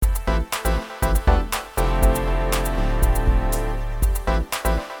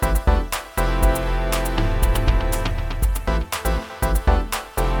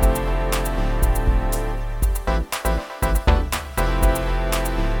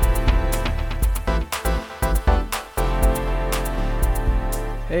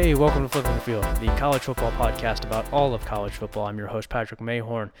Hey, welcome to Flipping the Field, the college football podcast about all of college football. I'm your host, Patrick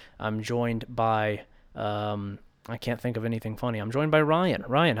Mayhorn. I'm joined by, I can't think of anything funny. I'm joined by Ryan.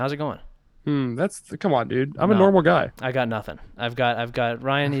 Ryan, how's it going? Come on, dude. I'm a No, normal guy. I got nothing. I've got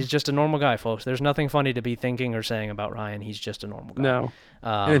Ryan. He's just a normal guy, folks. There's nothing funny to be thinking or saying about Ryan. He's just a normal guy. No.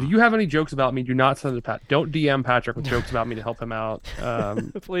 And if Um, you have any jokes about me, do not send it to Pat. Don't DM Patrick with jokes about me to help him out.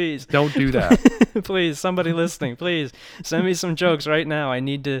 please, Don't do that. please, somebody listening, please send me some jokes right now. I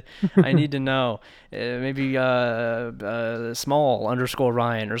need to know. Maybe small underscore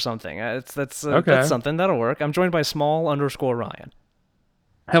Ryan or something. That's Okay. something that'll work. I'm joined by small underscore Ryan.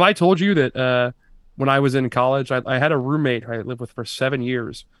 Have I told you that when I was in college, I had a roommate who I lived with for 7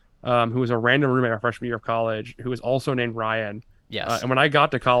 years, who was a random roommate my freshman year of college, who was also named Ryan. Yes. And when I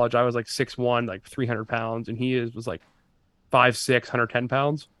got to college, I was like 6'1", like 300 pounds, and was like 5'6", 110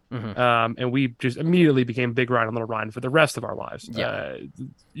 pounds. Hmm. And we just immediately became Big Ryan and Little Ryan for the rest of our lives. Yeah.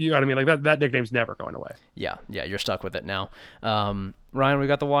 You know what I mean? Like that nickname's never going away. Yeah, you're stuck with it now. Ryan, we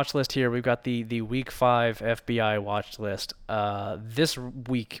got the watch list here. We've got the Week 5 FBI watch list. This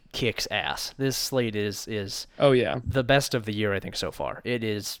week kicks ass. This slate is Oh yeah. the best of the year, I think, so far. It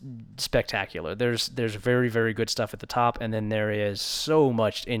is spectacular. There's very, very good stuff at the top, and then there is so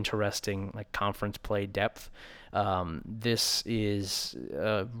much interesting like conference play depth. This is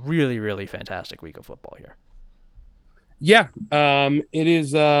a really, really fantastic week of football here. Yeah. It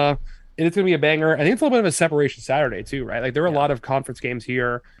is it's gonna be a banger. I think it's a little bit of a separation Saturday too, right? Like there are a Yeah. lot of conference games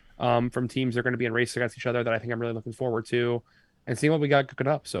here, from teams that are gonna be in races against each other that I think I'm really looking forward to and seeing what we got cooking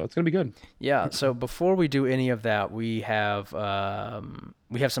up. So it's gonna be good. Yeah, so before we do any of that, we have some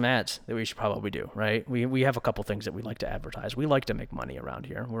ads that we should probably do, right? We have a couple things that we like to advertise. We like to make money around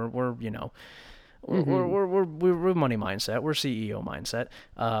here. We're you know Hmm. we're money mindset. We're CEO mindset.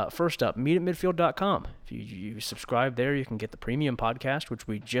 First up, meetatmidfield.com. If you subscribe there, you can get the premium podcast, which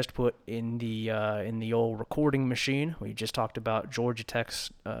we just put in the old recording machine. We just talked about Georgia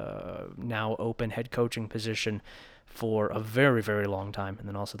Tech's now open head coaching position for a very, very long time, and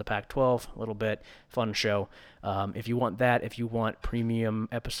then also the Pac-12, a little bit fun show. If you want that, if you want premium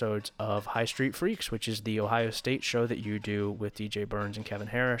episodes of High Street Freaks, which is the Ohio State show that you do with DJ Burns and Kevin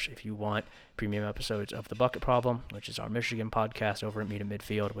Harris, if you want premium episodes of The Bucket Problem, which is our Michigan podcast over at Meet at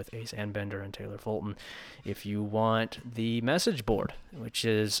Midfield with Ace Anbender and Taylor Fulton, if you want the message board, which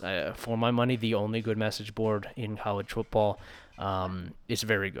is, for my money, the only good message board in college football. It's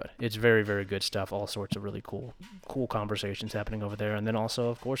very good. It's very, very good stuff. All sorts of really cool conversations happening over there. And then also,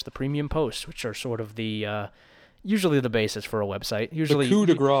 of course, the premium posts, which are sort of the usually the basis for a website. The coup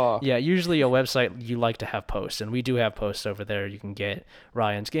de grace. Yeah, usually a website you like to have posts, and we do have posts over there. You can get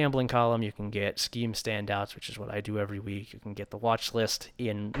Ryan's gambling column. You can get scheme standouts, which is what I do every week. You can get the watch list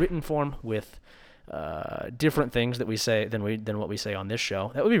in written form with different things that we say than what we say on this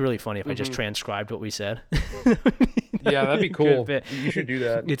show. That would be really funny if I just Hmm. transcribed what we said. Yeah, that'd be Good cool. bit. You should do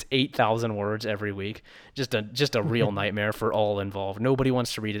that. It's 8,000 words every week. Just a real nightmare for all involved. Nobody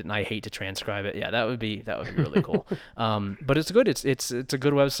wants to read it, and I hate to transcribe it. Yeah, that would be really cool. But it's good. It's a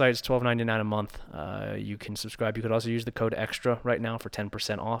good website. It's $12.99 a month. You can subscribe. You could also use the code extra right now for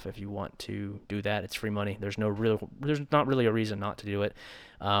 10% off if you want to do that. It's free money. There's not really a reason not to do it.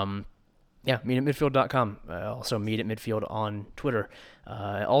 Yeah, meetatmidfield.com. Also, Meet at Midfield on Twitter.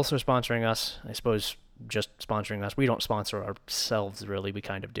 Also sponsoring us, I suppose, just sponsoring us. We don't sponsor ourselves, really. We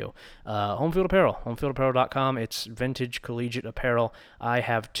kind of do. Home Field Apparel, homefieldapparel.com. It's vintage collegiate apparel. I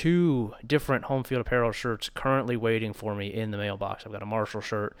have 2 different Home Field Apparel shirts currently waiting for me in the mailbox. I've got a Marshall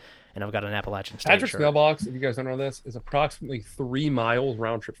shirt, and I've got an Appalachian State Patrick's shirt. mailbox, if you guys don't know this, is approximately 3 miles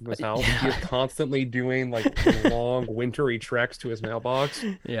round trip from his house. He is constantly doing like long wintry treks to his mailbox.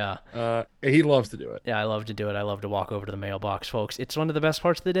 Yeah. He loves to do it. Yeah, I love to do it. I love to walk over to the mailbox, folks. It's one of the best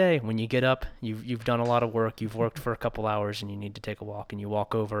parts of the day. When you get up, you've done a lot of work, you've worked for a couple hours, and you need to take a walk, and you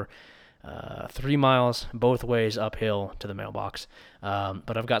walk over 3 miles both ways uphill to the mailbox.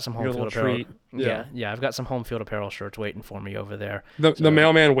 But I've got some home Your field little apparel. treat. Yeah, I've got some home field apparel shirts waiting for me over there. The So,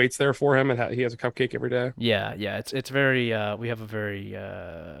 mailman waits there for him, and he has a cupcake every day. yeah, it's very we have a very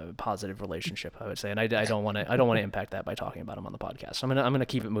positive relationship, I would say, and I don't want to impact that by talking about him on the podcast. So I'm gonna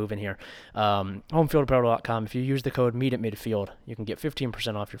keep it moving here. Homefieldapparel.com. If you use the code Meet at Midfield, you can get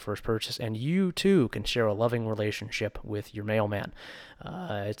 15% off your first purchase, and you too can share a loving relationship with your mailman.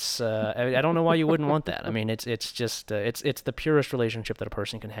 I don't know why you wouldn't want that. I mean, it's just it's the purest relationship that a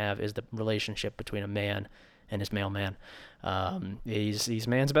person can have is the relationship between a man and his mailman. He's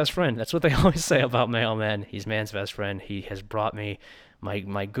man's best friend. That's what they always say about mailmen. He's man's best friend. He has brought me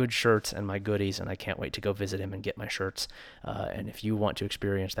my good shirts and my goodies, and I can't wait to go visit him and get my shirts. And if you want to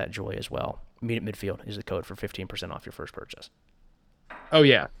experience that joy as well, Meet at Midfield is the code for 15% off your first purchase. Oh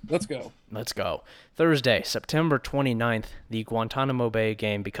yeah, let's go. Let's go. Thursday, September 29th, the Guantanamo Bay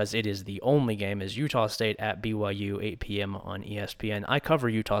game, because it is the only game, is Utah State at BYU, 8 p.m. on ESPN. I cover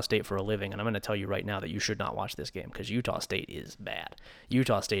Utah State for a living, and I'm going to tell you right now that you should not watch this game because Utah State is bad.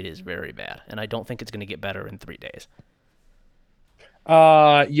 Utah State is very bad, and I don't think it's going to get better in 3 days.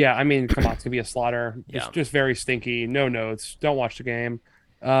 Yeah, I mean, come on, it's gonna be a slaughter. Yeah. Just very stinky. No notes. Don't watch the game.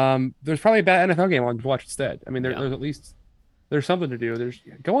 There's probably a bad NFL game on to watch instead. I mean, Yeah. there's at least there's something to do.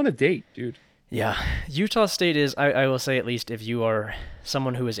 Go on a date, dude. Yeah, Utah State is, I will say at least if you are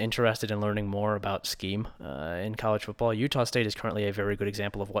someone who is interested in learning more about scheme in college football, Utah State is currently a very good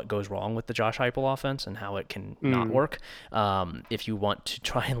example of what goes wrong with the Josh Heupel offense and how it can not work. If you want to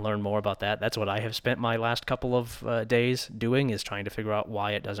try and learn more about that, that's what I have spent my last couple of days doing, is trying to figure out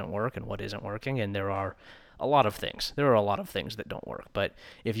why it doesn't work and what isn't working, and there are a lot of things. There are a lot of things that don't work. But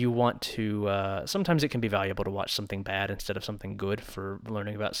if you want to, sometimes it can be valuable to watch something bad instead of something good for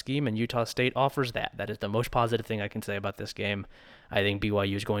learning about scheme, and Utah State offers that. That is the most positive thing I can say about this game. I think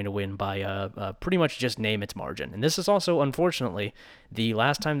BYU is going to win by pretty much just name its margin. And this is also, unfortunately, the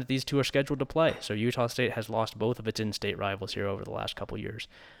last time that these two are scheduled to play. So Utah State has lost both of its in-state rivals here over the last couple years,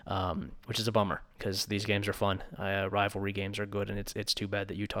 which is a bummer because these games are fun. Rivalry games are good, and it's too bad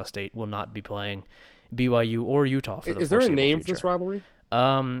that Utah State will not be playing BYU or Utah for the Is there a foreseeable name for future. this rivalry?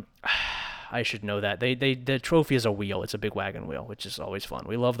 I should know that. The trophy is a wheel. It's a big wagon wheel, which is always fun.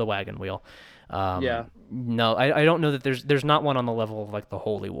 We love the wagon wheel. Yeah. No, I don't know that there's not one on the level of like the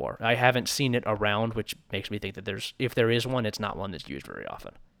Holy War. I haven't seen it around, which makes me think that if there is one, it's not one that's used very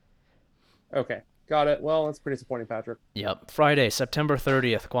often. Okay. Got it. Well, that's pretty disappointing, Patrick. Yep. Friday, September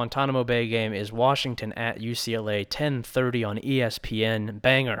 30th, Guantanamo Bay game is Washington at UCLA, 10:30 on ESPN.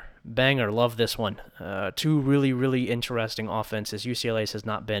 Banger. Love this one. Two really, really interesting offenses. UCLA's has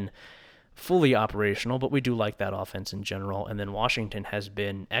not been fully operational, but we do like that offense in general. And then Washington has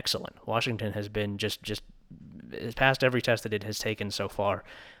been excellent. Washington has been just it's passed every test that it has taken so far,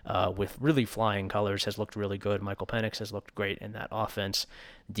 with really flying colors, has looked really good. Michael Penix has looked great in that offense.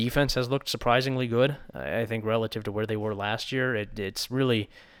 Defense has looked surprisingly good, I think, relative to where they were last year. It's really,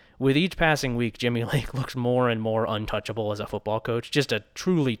 with each passing week, Jimmy Lake looks more and more untouchable as a football coach. Just a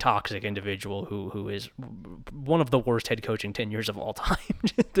truly toxic individual who is one of the worst head coaching tenures of all time.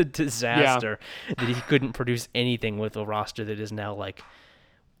 Just a disaster that he couldn't produce anything with a roster that is now like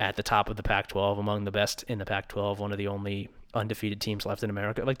at the top of the Pac-12, among the best in the Pac-12, one of the only undefeated teams left in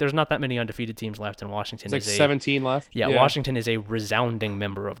America. Like, there's not that many undefeated teams left, and Washington It's like is 17 left. yeah, Washington is a resounding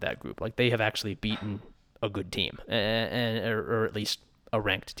member of that group. Like, they have actually beaten a good team, or at least a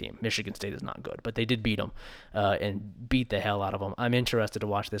ranked team. Michigan State is not good, but they did beat them and beat the hell out of them. I'm interested to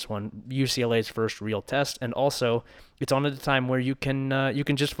watch this one. UCLA's first real test, and also it's on at a time where you can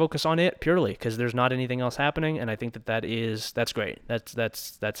just focus on it purely because there's not anything else happening, and I think that's great.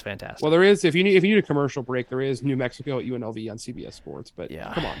 That's fantastic. Well, there is if you need a commercial break, there is New Mexico at UNLV on CBS Sports. But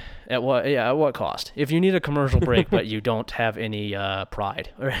Yeah. come on. At what cost? If you need a commercial break, but you don't have any pride,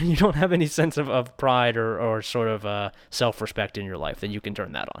 or you don't have any sense of pride or sort of self-respect in your life, then you can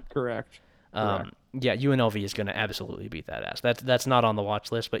turn that on. Correct. Yeah, UNLV is going to absolutely beat that ass. That's not on the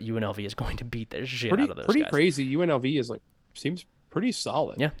watch list, but UNLV is going to beat the shit out of those Pretty guys. crazy. UNLV is seems pretty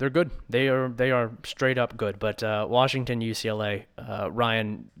solid. Yeah, they're good. They are straight up good. But Washington, UCLA,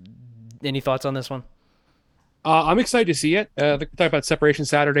 Ryan, any thoughts on this one? I'm excited to see it. Talk about separation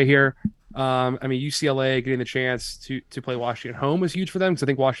Saturday here. I mean, UCLA getting the chance to play Washington at home was huge for them because I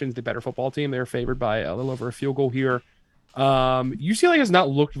think Washington's the better football team. They're favored by a little over a field goal here. UCLA has not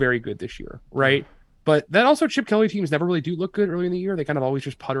looked very good this year, right? But then also Chip Kelly teams never really do look good early in the year. They kind of always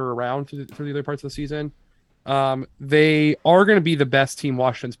just putter around through the other parts of the season. They are going to be the best team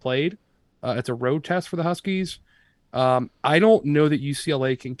Washington's played. It's a road test for the Huskies. I don't know that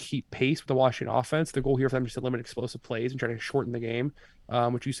UCLA can keep pace with the Washington offense. The goal here for them is to limit explosive plays and try to shorten the game,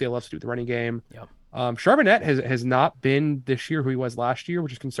 which UCLA loves to do with the running game. Yep. Charbonnet has not been this year who he was last year,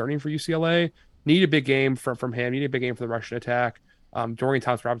 which is concerning for UCLA. Need a big game from him. Need a big game for the Russian attack. Dorian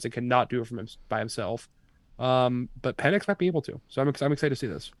Thompson-Robinson cannot do it from him by himself. But Penix might be able to. So I'm excited to see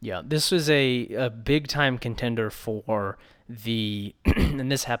this. Yeah, this is a big time contender for the,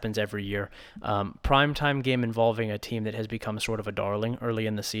 and this happens every year, primetime game involving a team that has become sort of a darling early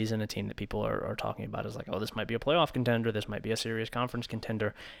in the season, a team that people are talking about as like, oh, this might be a playoff contender, this might be a serious conference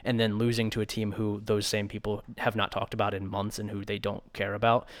contender, and then losing to a team who those same people have not talked about in months and who they don't care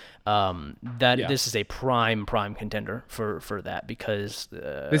about. This is a prime contender for that because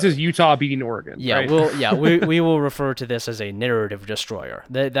this is Utah beating Oregon. Yeah, right? we will refer to this as a narrative destroyer.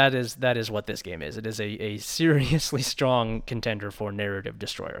 That is what this game is. It is a seriously strong excellent contender for narrative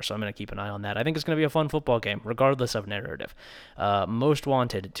destroyer. So I'm going to keep an eye on that. I think it's going to be a fun football game, regardless of narrative. Most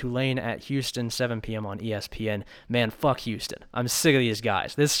Wanted, Tulane at Houston, 7 p.m. on ESPN. Man, fuck Houston. I'm sick of these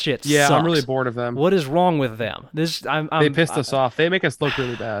guys. This shit sucks. I'm really bored of them. What is wrong with them? They pissed us off. They make us look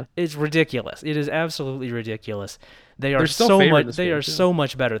really bad. It's ridiculous. It is absolutely ridiculous. They are They're still so favored much. in this They game, are too. so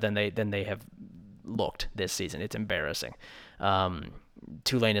much better than they have looked this season. It's embarrassing.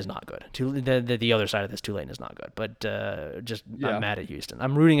 Tulane is not good. The other side of this, Tulane is not good. But I'm mad at Houston.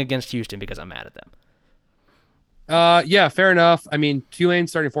 I'm rooting against Houston because I'm mad at them. Yeah, fair enough. I mean, Tulane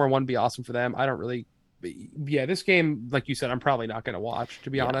starting 4-1 would be awesome for them. I don't really. Yeah, this game, like you said, I'm probably not going to watch, to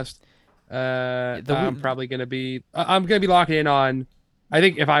be honest. I'm probably going to be. I'm going to be locking in on. I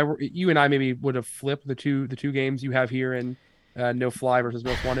think if I were you and I, maybe would have flipped the two games you have here in No Fly versus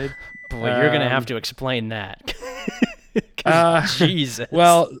Most Wanted. Boy, you're going to have to explain that. Jesus.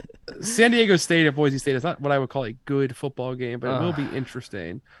 Well, San Diego State at Boise State is not what I would call a good football game, but it will be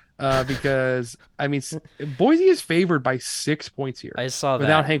interesting because I mean, Boise is favored by 6 points here. I saw that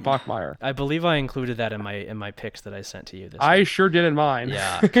without Hank Bachmeier. I believe I included that in my picks that I sent to you. I week. sure did in mine.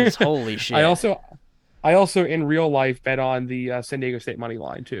 Yeah, because holy shit. I also in real life bet on the San Diego State money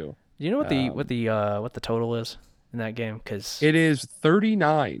line too. Do you know what the total is in that game? Because it is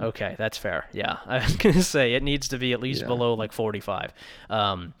 39. Okay, that's fair. Yeah, I was gonna say it needs to be at least below like 45.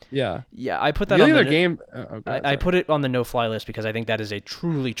 Yeah. I put that the on other the game. I put it on the no-fly list because I think that is a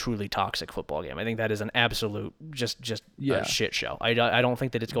truly toxic football game. I think that is an absolute just a shit show. I don't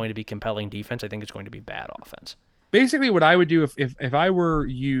think that it's going to be compelling defense. I think it's going to be bad offense. Basically, what I would do if I were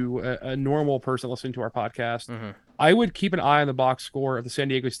you, a normal person listening to our podcast, I would keep an eye on the box score of the San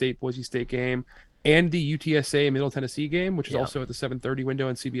Diego State Boise State game and the UTSA Middle Tennessee game, which is also at the 7:30 window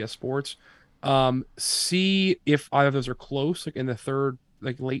on CBS Sports. See if either of those are close, like in the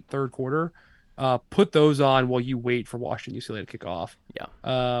late third quarter. Put those on while you wait for Washington UCLA to kick off. Yeah.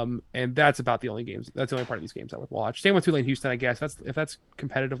 And that's about the only games. That's the only part of these games I would watch. Same with Tulane Houston, I guess. If that's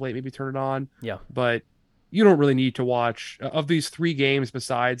competitive late, maybe turn it on. Yeah. But you don't really need to watch of these 4 games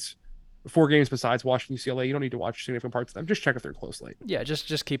besides Washington UCLA. You don't need to watch significant parts of them. Just check if they're close late. Yeah,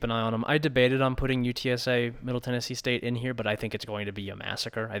 just keep an eye on them. I debated on putting UTSA Middle Tennessee State in here, but I think it's going to be a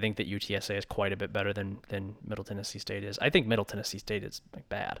massacre. I think that UTSA is quite a bit better than Middle Tennessee State is. I think Middle Tennessee State is like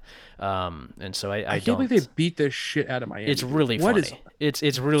bad, and so I can't believe they beat the shit out of Miami. It's really funny.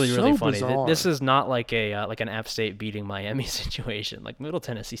 It's really so funny. Bizarre. This is not like an App State beating Miami situation. Like Middle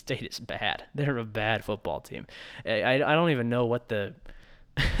Tennessee State is bad. They're a bad football team. I don't even know what the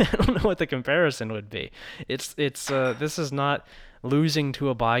I don't know what the comparison would be. This is not losing to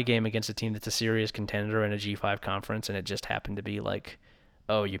a bye game against a team that's a serious contender in a G5 conference, and it just happened to be like,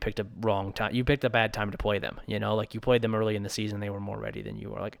 oh, you picked a wrong time. You picked a bad time to play them. Like you played them early in the season, they were more ready than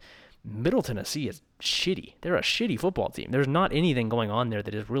you were. Like Middle Tennessee is shitty. They're a shitty football team. There's not anything going on there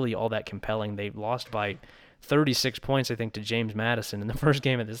that is really all that compelling. They lost by 36 points, I think, to James Madison in the first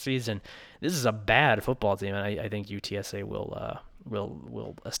game of the season. This is a bad football team, and I think UTSA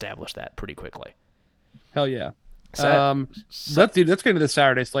will establish that pretty quickly. Hell yeah. Let's get into this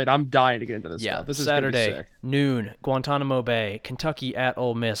Saturday slate. I'm dying to get into this stuff. This is Saturday noon, Guantanamo Bay, Kentucky at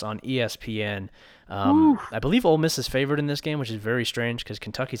Ole Miss on ESPN. I believe Ole Miss is favored in this game, which is very strange because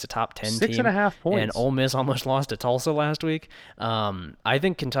Kentucky's a top 10 team. 6.5 points. And Ole Miss almost lost to Tulsa last week. I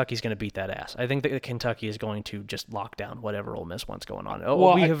think Kentucky's going to beat that ass. I think that Kentucky is going to just lock down whatever Ole Miss wants going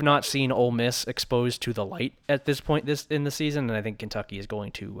on. We have not seen Ole Miss exposed to the light at this point in the season, and I think Kentucky is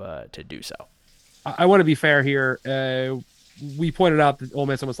going to do so. I want to be fair here. We pointed out that Ole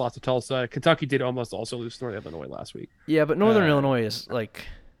Miss almost lost to Tulsa. Kentucky did almost also lose to Northern Illinois last week. Yeah, but Northern Illinois is like,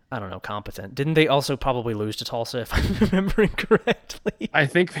 I don't know, competent. Didn't they also probably lose to Tulsa, if I'm remembering correctly? I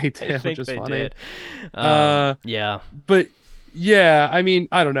think they did, which is funny. Did. Yeah. But yeah, I mean,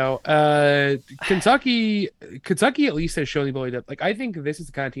 I don't know. Kentucky at least has shown the ability to, like, I think this is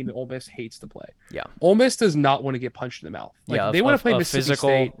the kind of team that Ole Miss hates to play. Yeah. Ole Miss does not want to get punched in the mouth. Like, they want to play Mississippi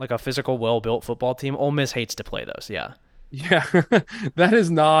State. Like a physical, well-built football team. Ole Miss hates to play those, yeah. Yeah, that is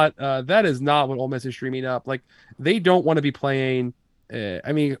not what Ole Miss is streaming up. Like, they don't want to be playing.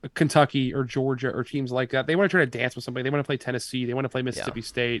 I mean, Kentucky or Georgia or teams like that. They want to try to dance with somebody. They want to play Tennessee. They want to play Mississippi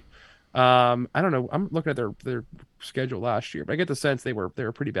State. I don't know. I'm looking at their schedule last year, but I get the sense they were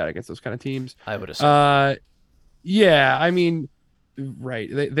pretty bad against those kind of teams. I would assume. Yeah. I mean, right.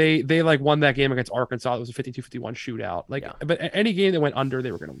 They like won that game against Arkansas. It was a 52-51 shootout. Like, but any game that went under,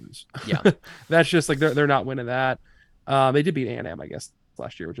 they were going to lose. Yeah. That's just like they're not winning that. They did beat A&M, I guess,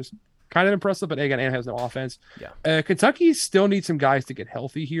 last year, which is kind of impressive. But again, A&M has no offense. Yeah. Kentucky still needs some guys to get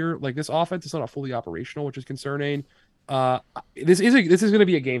healthy here. Like, this offense is not fully operational, which is concerning. This is going to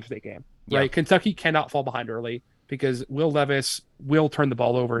be a game state game, right? Kentucky cannot fall behind early. because Will Levis will turn the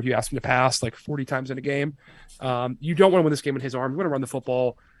ball over if you ask him to pass like 40 times in a game. You don't want to win this game in his arm. You want to run the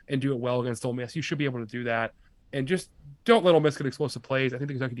football and do it well against Ole Miss. You should be able to do that. And just don't let Ole Miss get explosive plays. I think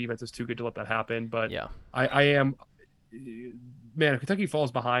the Kentucky defense is too good to let that happen. But Yeah. I am, man, if Kentucky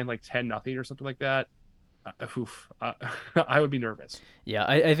falls behind like 10-0 or something like that, I would be nervous. Yeah,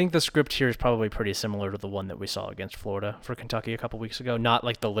 I think the script here is probably pretty similar to the one that we saw against Florida for Kentucky a couple weeks ago. Not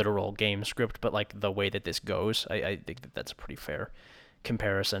like the literal game script, but like the way that this goes. I think that that's a pretty fair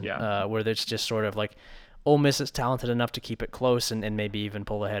comparison. Yeah. Where it's just sort of like Ole Miss is talented enough to keep it close and maybe even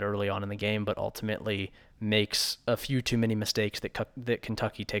pull ahead early on in the game, but ultimately makes a few too many mistakes that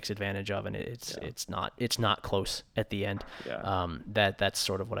Kentucky takes advantage of, and it's not close at the end. Yeah. That's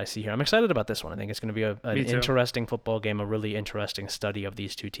sort of what I see here. I'm excited about this one. I think it's going to be an interesting football game, a really interesting study of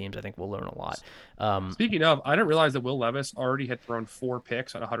these two teams. I think we'll learn a lot. Speaking of, I didn't realize that Will Levis already had thrown 4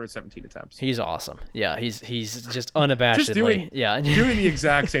 picks on 117 attempts. He's awesome. Yeah, he's just unabashedly doing the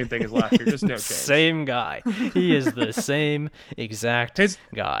exact same thing as last year. Just no change. Same guy. He is the same exact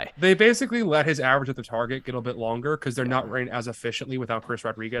guy. They basically let his average at the target get a bit longer because they're not running as efficiently without Chris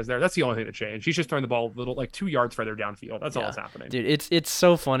Rodriguez there. That's the only thing to change. He's just throwing the ball a little like 2 yards further downfield. That's all that's happening. Dude, it's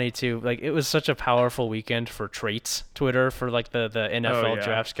so funny too. Like it was such a powerful weekend for traits Twitter for like the NFL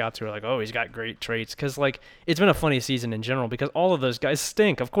draft scouts who are like, oh, he's got great traits, because like it's been a funny season in general because all of those guys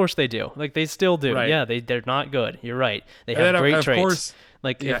stink. Of course they do. Like they still do. Right. Yeah, they're not good. You're right. They have great traits. Of course,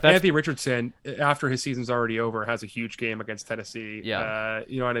 like Anthony Richardson, after his season's already over, has a huge game against Tennessee. Yeah,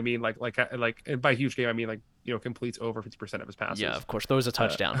 you know what I mean. Like, and by huge game, I mean like completes over 50% of his passes. Yeah, of course, throws a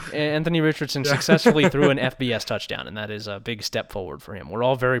touchdown. Anthony Richardson successfully threw an FBS touchdown, and that is a big step forward for him. We're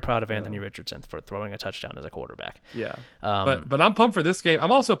all very proud of Anthony Richardson for throwing a touchdown as a quarterback. Yeah, but I'm pumped for this game.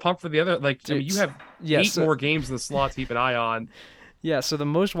 I'm also pumped for the other. Like, I mean, you have 8 more games in the slot to keep an eye on. Yeah, so the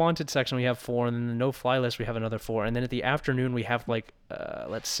most wanted section we have 4, and then the no-fly list we have another 4, and then at the afternoon we have like,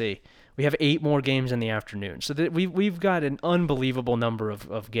 let's see, we have 8 more games in the afternoon. So that we've got an unbelievable number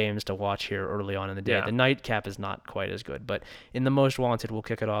of games to watch here early on in the day. Yeah. The nightcap is not quite as good, but in the most wanted, we'll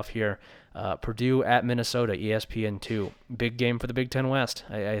kick it off here. Purdue at Minnesota, ESPN2. Big game for the Big Ten West.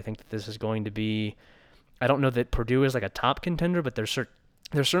 I think that this is going to be, I don't know that Purdue is like a top contender, but they're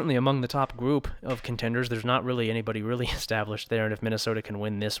certainly among the top group of contenders. There's not really anybody really established there, and if Minnesota can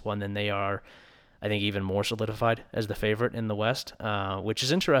win this one, then they are, I think, even more solidified as the favorite in the West, which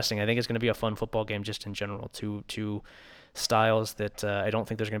is interesting. I think it's going to be a fun football game just in general. Two styles that I don't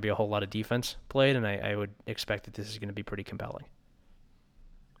think there's going to be a whole lot of defense played, and I would expect that this is going to be pretty compelling.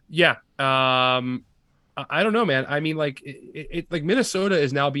 Yeah. I don't know, man. I mean, like, like Minnesota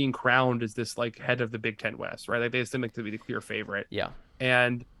is now being crowned as this like head of the Big Ten West, right? Like they seem like to be the clear favorite. Yeah.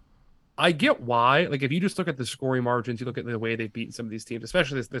 And I get why. Like, if you just look at the scoring margins, you look at the way they've beaten some of these teams,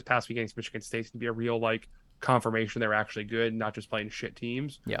 especially this past week against Michigan State, to be a real like confirmation they're actually good, not just playing shit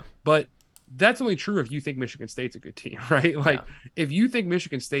teams. Yeah. But that's only true if you think Michigan State's a good team, right? Like, if you think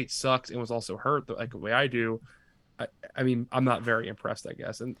Michigan State sucks and was also hurt, like the way I do, I mean, I'm not very impressed, I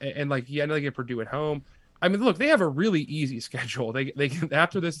guess. And like, yeah, I know they get Purdue at home. I mean, look, they have a really easy schedule. They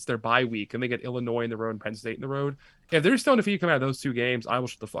after this, it's their bye week, and they get Illinois in the road and Penn State in the road. If they're still undefeated coming out of those 2 games, I will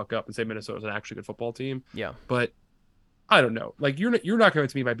shut the fuck up and say Minnesota's an actually good football team. Yeah. But I don't know. Like, you're not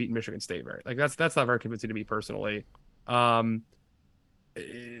convincing me by beating Michigan State, right? Like, that's not very convincing to me personally. I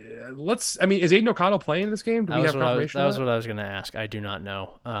mean, is Aiden O'Connell playing in this game? Do we have confirmation? That was what I was going to ask. I do not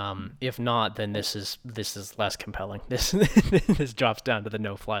know. If not, then this is less compelling. This drops down to the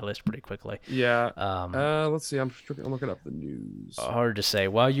no-fly list pretty quickly. Yeah. Let's see. I'm looking up the news. Hard to say.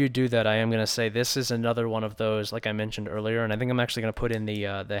 While you do that, I am going to say this is another one of those, like I mentioned earlier, and I think I'm actually going to put in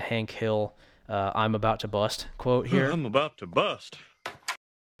the Hank Hill "I'm about to bust" quote here. I'm about to bust.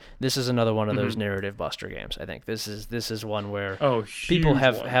 This is another one of those narrative buster games. I think this is one where people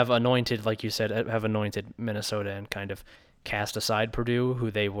have anointed, like you said, have anointed Minnesota and kind of cast aside Purdue,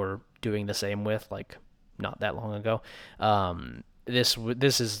 who they were doing the same with like not that long ago. This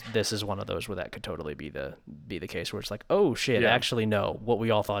is one of those where that could totally be the case where it's like, oh shit, actually no, what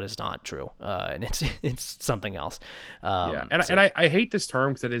we all thought is not true, and it's something else. And I hate this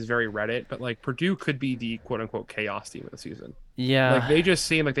term because it is very Reddit, but like Purdue could be the quote unquote chaos team of the season. Yeah, like they just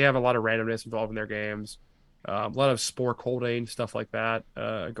seem like they have a lot of randomness involved in their games, a lot of sport holding stuff like that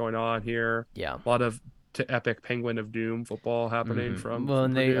going on here. Yeah, a lot of epic Penguin of Doom football happening from. Well,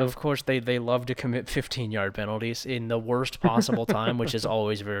 and Purdue. they of course they love to commit 15-yard penalties in the worst possible time, which is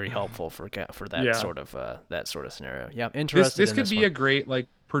always very helpful for that sort of scenario. Yeah, interesting. This could be a great like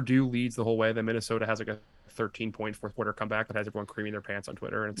Purdue leads the whole way. Then Minnesota has like a 13-point fourth quarter comeback that has everyone creaming their pants on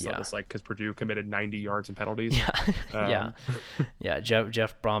Twitter, and it's not Yeah. just like because Purdue committed 90 yards in penalties. Yeah, yeah, Um, yeah.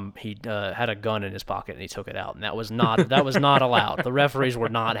 Jeff Brom, he had a gun in his pocket and he took it out, and that was not allowed. The referees were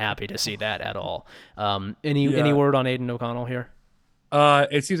not happy to see that at all. Any yeah. word on Aiden O'Connell here?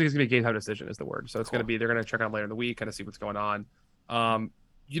 It seems like it's gonna be a game time decision is the word. So it's Cool. gonna be they're gonna check on later in the week, kind of see what's going on. Um,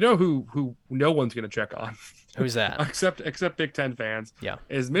 you know who no one's gonna check on Who's that? except Big Ten fans Yeah,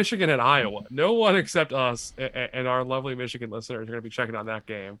 is Michigan and Iowa. No one except us and our lovely Michigan listeners are gonna be checking on that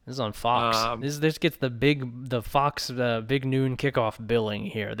game. this is on Fox. Um, This gets the Fox big noon kickoff billing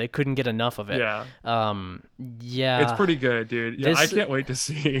here. They couldn't get enough of it. yeah, it's Yeah. pretty good, dude. Yeah, I This can't wait to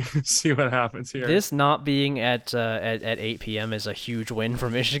see what happens here. this not being at 8 p.m. is a huge win for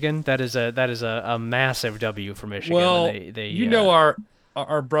Michigan. That is a massive W for Michigan. Well, They you know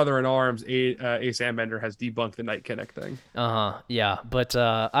our brother in arms, Ace Ambender, has debunked the Night Kinnick thing. Yeah, but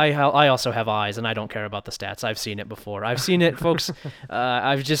I also have eyes, and I don't care about the stats. I've seen it before. I've seen it, folks.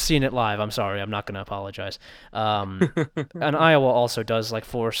 I've just seen it live. I'm sorry. I'm not going to apologize. And Iowa also does like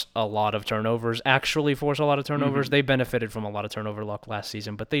force a lot of turnovers. Actually, force a lot of turnovers. They benefited from a lot of turnover luck last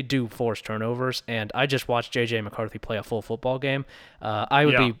season, but they do force turnovers. And I just watched J.J. McCarthy play a full football game. I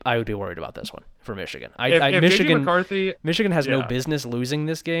would be worried about this one for Michigan. If J.J. McCarthy, Michigan has no yeah. business losing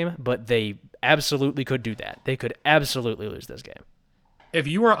this game, but they absolutely could do that. They could absolutely lose this game. If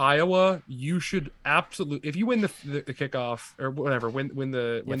you are Iowa, you should absolutely. If you win the kickoff or whatever, win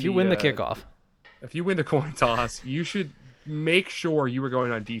the If you win the kickoff, if you win the coin toss, you should make sure you were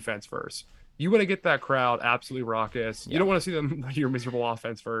going on defense first. You want to get that crowd absolutely raucous. You don't want to see them your miserable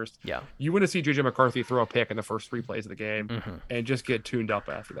offense first. Yeah. You want to see JJ McCarthy throw a pick in the first 3 plays of the game and just get tuned up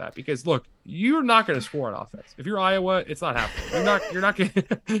after that. Because look, you're not going to score on offense. If you're Iowa, it's not happening. You're not getting.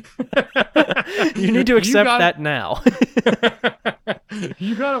 you need to accept that now.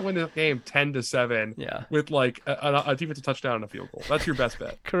 You got to win this game 10-7. Yeah. With like a defensive touchdown and a field goal. That's your best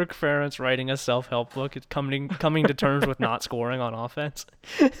bet. Kirk Ferentz writing a self-help book. It's coming to terms with not scoring on offense.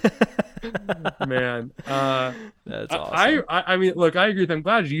 Man, That's awesome. I mean, look, I agree with. I'm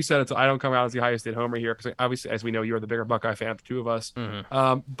glad you said it, so I don't come out as the Ohio State homer here, because obviously, as we know, you're the bigger Buckeye fan of the two of us.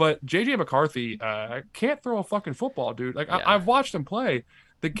 But JJ McCarthy can't throw a fucking football, dude. Like Yeah. I've watched him play.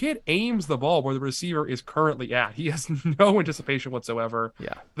 The kid aims the ball where the receiver is currently at. He has no anticipation whatsoever.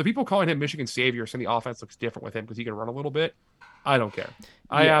 Yeah. The people calling him Michigan savior saying the offense looks different with him because he can run a little bit. I don't care.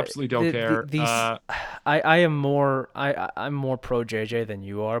 I absolutely don't care. I'm more pro JJ than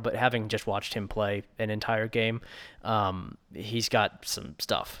you are, but having just watched him play an entire game, he's got some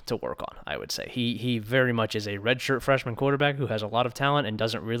stuff to work on. I would say he very much is a redshirt freshman quarterback who has a lot of talent and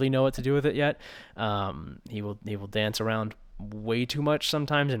doesn't really know what to do with it yet. He will dance around way too much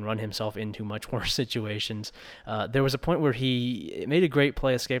sometimes and run himself into much worse situations. There was a point where he made a great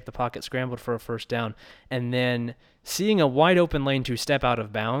play, escaped the pocket, scrambled for a first down, and then seeing a wide open lane to step out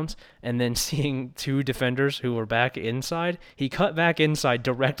of bounds, and then seeing 2 defenders who were back inside, he cut back inside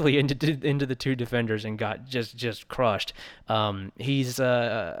directly into the 2 defenders and got just crushed. I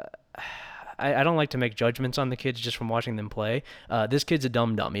don't like to make judgments on the kids just from watching them play. This kid's a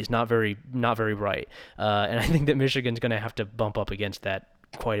dum-dum. He's not very bright. And I think that Michigan's going to have to bump up against that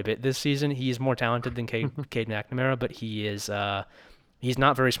quite a bit this season. He's more talented than Cade McNamara, but he's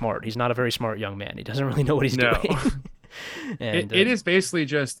not very smart. He's not a very smart young man. He doesn't really know what he's doing. And it is basically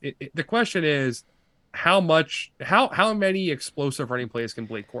just the question is how many explosive running plays can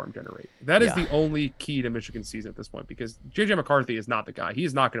Blake Corum generate? That is the only key to Michigan's season at this point, because JJ McCarthy is not the guy. He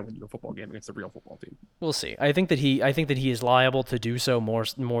is not going to win you a football game against a real football team. We'll see. I think that he is liable to do so more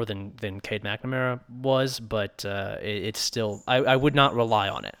than Cade McNamara was, but it's still I would not rely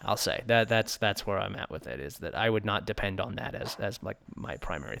on it. I'll say that's where I'm at with it, is that I would not depend on that as like my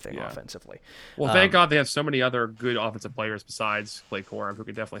primary thing offensively. Well, thank God they have so many other good offensive players besides Blake Corum who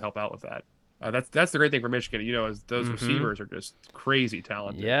can definitely help out with that. That's the great thing for Michigan, is those receivers are just crazy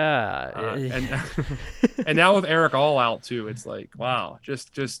talented. Yeah, and now with Eric All out too, it's like wow,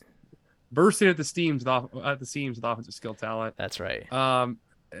 just bursting at the seams with offensive skill talent. That's right.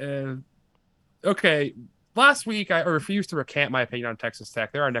 Okay, last week I refused to recant my opinion on Texas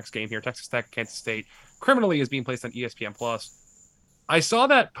Tech. They're our next game here. Texas Tech, Kansas State, criminally is being placed on ESPN Plus. I saw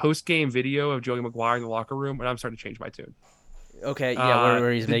that post-game video of Joey McGuire in the locker room, and I'm starting to change my tune. Okay, yeah,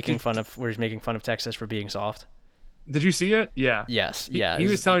 where he's making fun of Texas for being soft. Did you see it? Yeah. Yes. He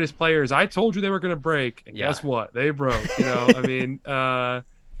was telling his players, "I told you they were going to break, and guess what? They broke." I mean,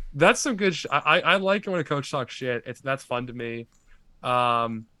 that's some good. I like it when a coach talks shit. That's fun to me. They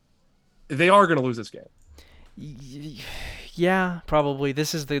are going to lose this game. Yeah, probably.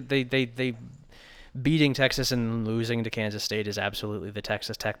 This is they beating Texas and losing to Kansas State is absolutely the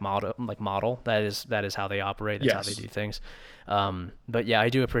Texas Tech model. That is how they operate. That's how they Yes. do things. But yeah, I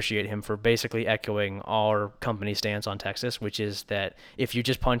do appreciate him for basically echoing our company stance on Texas, which is that if you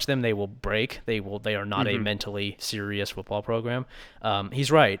just punch them, they will break. They are not a mentally serious football program.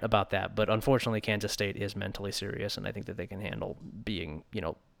 He's right about that, but unfortunately, Kansas State is mentally serious, and I think that they can handle being,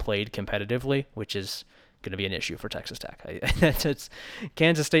 played competitively, which is going to be an issue for Texas Tech.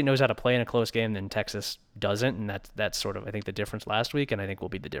 Kansas State knows how to play in a close game, and Texas doesn't, and that's sort of, I think, the difference last week, and I think will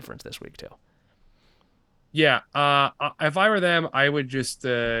be the difference this week too. Yeah. If I were them, I would just,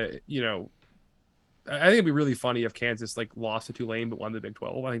 I think it'd be really funny if Kansas like lost to Tulane but won the Big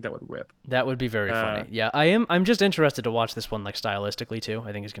 12. I think that would rip. That would be very funny. Yeah, I'm just interested to watch this one like stylistically too.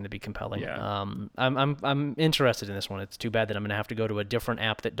 I think it's going to be compelling. Yeah. I'm interested in this one. It's too bad that I'm going to have to go to a different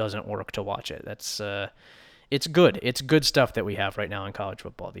app that doesn't work to watch it. It's good. It's good stuff that we have right now in college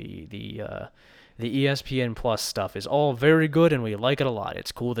football. The ESPN Plus stuff is all very good, and we like it a lot.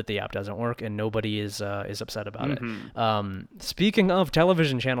 It's cool that the app doesn't work, and nobody is upset about it. Speaking of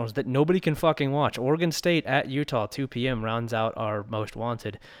television channels that nobody can fucking watch, Oregon State at Utah, 2 p.m. rounds out our most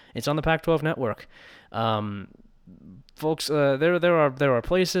wanted. It's on the Pac-12 network. Folks, there are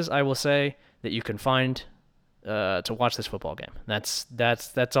places, I will say, that you can find to watch this football game. That's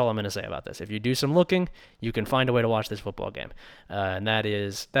all I'm going to say about this. If you do some looking, you can find a way to watch this football game, and that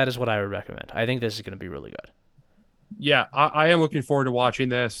is what I would recommend. I think this is going to be really good. Yeah, I am looking forward to watching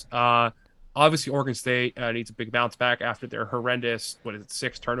this. Obviously, Oregon State needs a big bounce back after their horrendous,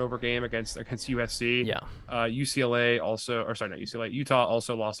 6 turnover game against USC. Yeah. UCLA also, or sorry, not UCLA, Utah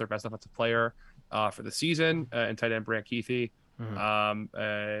also lost their best offensive player for the season, and tight end Brant Keithy.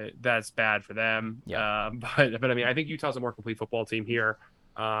 That's bad for them. Yeah. But I mean, I think Utah's a more complete football team here.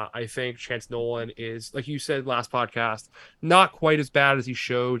 I think Chance Nolan is, like you said last podcast, not quite as bad as he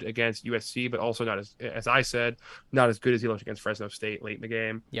showed against USC, but also not as I said, not as good as he looked against Fresno State late in the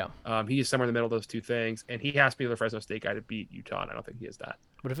game. Yeah. He is somewhere in the middle of those two things, and he has to be the Fresno State guy to beat Utah, and I don't think he is that.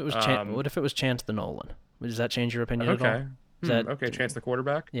 What if it was Chance the Nolan? Does that change your opinion at all? Okay. Okay, Chance the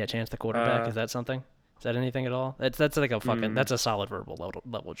quarterback? Yeah, Chance the quarterback. Is that something? Is that anything at all? That's like a fucking that's a solid verbal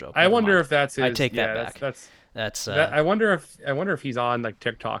level joke. I wonder if that's his, I take that back. I wonder if he's on like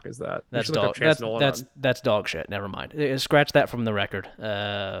TikTok. Is that that's dog shit. Never mind. Scratch that from the record.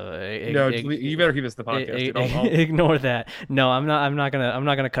 No, you better keep this in the podcast. Ignore that. No, I'm not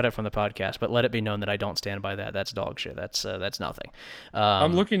gonna cut it from the podcast. But let it be known that I don't stand by that. That's dog shit. That's nothing.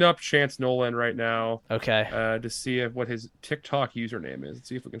 I'm looking up Chance Nolan right now. Okay. To see what his TikTok username is. Let's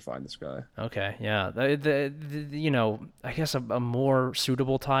see if we can find this guy. Okay. Yeah. I guess a more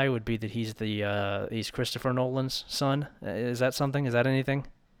suitable tie would be that he's Christopher Nolan's son. Is that something? Is that anything?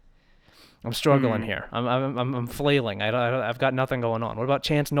 I'm struggling here. I'm flailing. I've got nothing going on. What about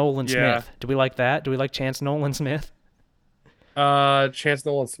Chance Nolan Smith? Do we like that? Do we like Chance Nolan Smith? Chance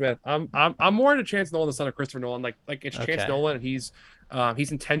Nolan Smith. I'm more into Chance Nolan, the son of Christopher Nolan. Like it's Chance Nolan, and he's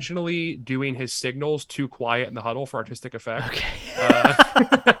intentionally doing his signals too quiet in the huddle for artistic effect. Okay.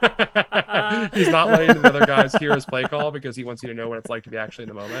 He's not letting the other guys hear his play call because he wants you to know what it's like to be actually in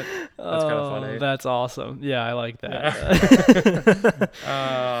the moment. That's kind of funny. That's awesome. Yeah, I like that.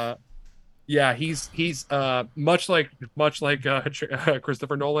 Yeah, he's much like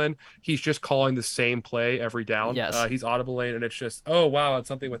Christopher Nolan. He's just calling the same play every down. Yes. He's audibling, and it's just, oh wow, it's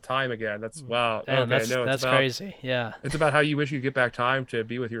something with time again. That's wow. Damn, okay, that's crazy. Yeah. It's about how you wish you could get back time to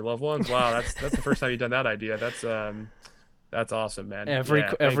be with your loved ones. Wow, that's the first time you've done that idea. That's awesome, man.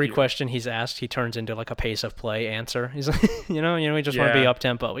 Every question he's asked, he turns into like a pace of play answer. He's like, we just want to be up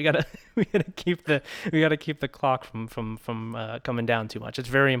tempo. We gotta keep the clock from coming down too much. It's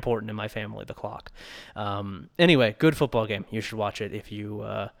very important in my family, the clock. Anyway, good football game. You should watch it if you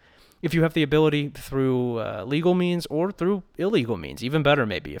have the ability through legal means or through illegal means. Even better,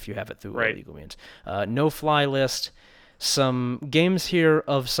 maybe if you have it through illegal means. No fly list. Some games here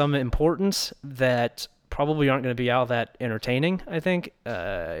of some importance that probably aren't going to be all that entertaining, I think,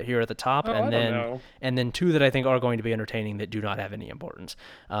 here at the top. And then two that I think are going to be entertaining that do not have any importance.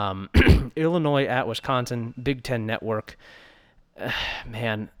 Illinois at Wisconsin, Big Ten Network.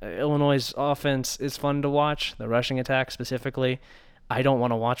 Man, Illinois' offense is fun to watch, the rushing attack specifically. I don't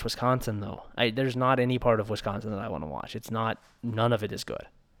want to watch Wisconsin, though. There's not any part of Wisconsin that I want to watch. None of it is good.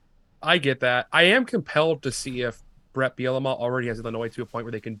 I get that. I am compelled to see if Brett Bielema already has Illinois to a point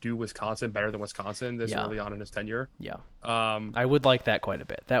where they can do Wisconsin better than Wisconsin this early on in his tenure. Yeah. I would like that quite a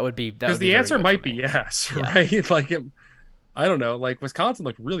bit. That would be because the answer might be yes, right? Like I don't know. Like Wisconsin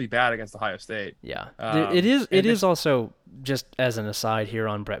looked really bad against Ohio State. Yeah, it is. It And is also, just as an aside here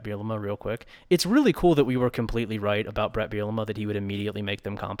on Brett Bielema, real quick. It's really cool that we were completely right about Brett Bielema, that he would immediately make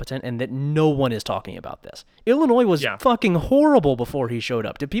them competent, and that no one is talking about this. Illinois was yeah, fucking horrible before he showed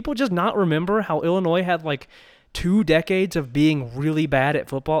up. Did people just not remember how Illinois had like 2 decades of being really bad at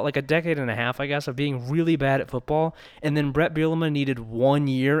football, like a decade and a half, I guess, of being really bad at football, and then Brett Bielema needed 1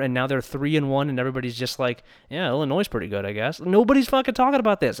 year, and now they're 3-1, and everybody's just like, yeah, Illinois is pretty good, I guess. Nobody's fucking talking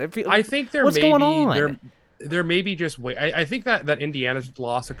about this. I think What's going on? there may be just wait. I think that Indiana's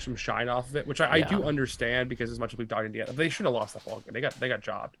lost like, some shine off of it, which I do understand because as much as we've talked Indiana, they should have lost that ball game. They got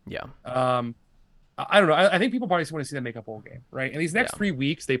jobbed. Yeah. I don't know. I think people probably just want to see them make a bowl game, right? And these next 3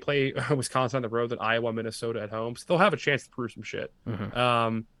 weeks, they play Wisconsin on the road, then Iowa, Minnesota at home, so they'll have a chance to prove some shit.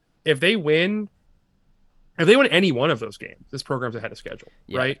 If they win any one of those games, this program's ahead of schedule,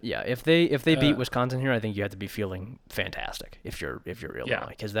 right? Yeah. If they beat Wisconsin here, I think you have to be feeling fantastic if you're Illinois,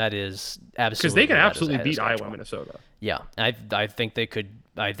 because that is absolutely, because they can absolutely beat Iowa, Minnesota. Yeah, I think they could.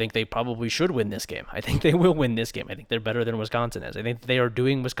 I think they probably should win this game. I think they will win this game. I think they're better than Wisconsin is. I think they are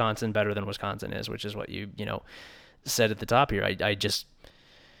doing Wisconsin better than Wisconsin is, which is what you said at the top here.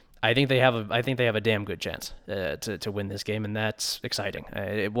 I think they have a damn good chance to win this game, and that's exciting.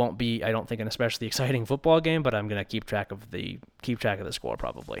 It won't be, I don't think, an especially exciting football game, but I'm gonna keep track of the score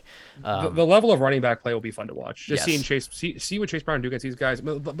probably. The level of running back play will be fun to watch. Just yes. seeing see what Chase Brown do against these guys.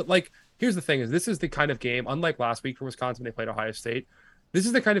 But like, here's the thing: is this is the kind of game, unlike last week for Wisconsin, they played Ohio State. This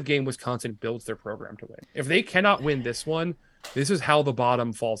is the kind of game Wisconsin builds their program to win. If they cannot win this one, this is how the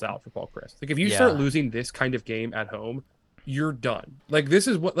bottom falls out for Paul Chryst. Like if you start losing this kind of game at home, you're done. Like this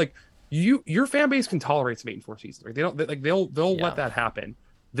is what your fan base can tolerate some 8-4 seasons. Like they'll let that happen.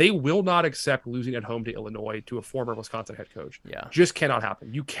 They will not accept losing at home to Illinois to a former Wisconsin head coach. Yeah, just cannot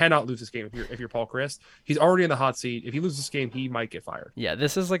happen. You cannot lose this game if you're Paul Chryst. He's already in the hot seat. If he loses this game, he might get fired. Yeah,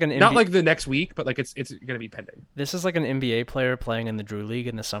 this is like not like the next week, but like it's going to be pending. This is like an NBA player playing in the Drew League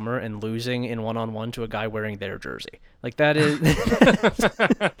in the summer and losing in 1-on-1 to a guy wearing their jersey. Like that is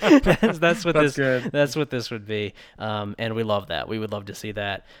that's what this would be. And we love that. We would love to see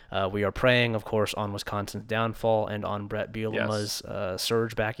that. We are praying, of course, on Wisconsin's downfall and on Brett Bielema's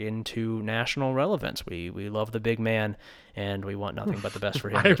surge back into national relevance. We love the big man, and we want nothing but the best for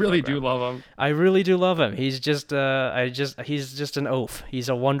him. I really do love him. I really do love him. He's just he's just an oaf. He's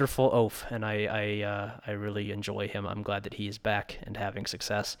a wonderful oaf, and I really enjoy him. I'm glad that he is back and having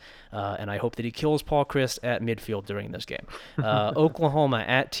success, and I hope that he kills Paul Chryst at midfield during this game. Oklahoma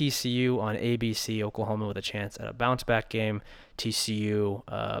at TCU on ABC. Oklahoma with a chance at a bounce back game.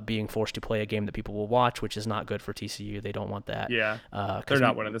 TCU being forced to play a game that people will watch, which is not good for TCU. They don't want that. Yeah, they're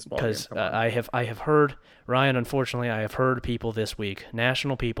not winning this ball game. Because I have heard, Ryan, unfortunately, I have heard people this week,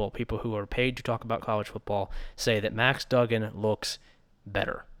 national people who are paid to talk about college football, say that Max Duggan looks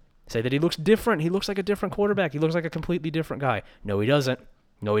better. Say that he looks different. He looks like a different quarterback. He looks like a completely different guy. No, he doesn't.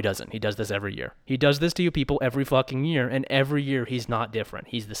 No, he doesn't. He does this every year. He does this to you people every fucking year, and every year he's not different.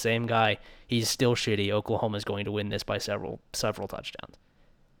 He's the same guy. He's still shitty. Oklahoma's going to win this by several touchdowns.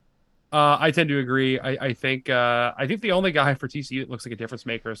 I tend to agree. I think the only guy for TCU that looks like a difference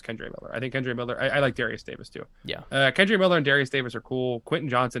maker is Kendre Miller. I think Kendre Miller. I like Darius Davis too. Yeah. Kendre Miller and Darius Davis are cool. Quentin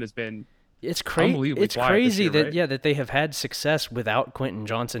Johnson has been. It's crazy. It's crazy year, right? that they have had success without Quentin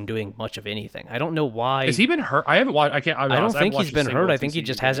Johnson doing much of anything. I don't know why. Has he been hurt? I haven't watched. I don't think he's been hurt. I think he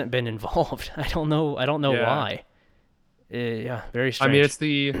just hasn't been involved. I don't know why. Yeah, very strange. I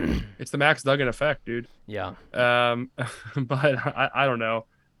mean, it's the Max Duggan effect, dude. Yeah. But I don't know.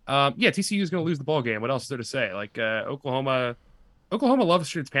 Yeah, TCU is going to lose the ball game. What else is there to say? Like Oklahoma loves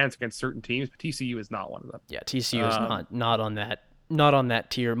to shoot its pants against certain teams, but TCU is not one of them. Yeah, TCU is not on that. Not on that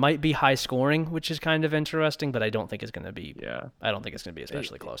tier. Might be high scoring, which is kind of interesting, but I don't think it's going to be. Yeah. I don't think it's going to be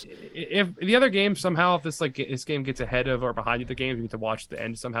especially close. If the other game somehow, if this game gets ahead of or behind the games, you get to watch the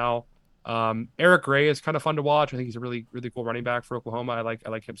end somehow. Eric Gray is kind of fun to watch. I think he's a really really cool running back for Oklahoma. I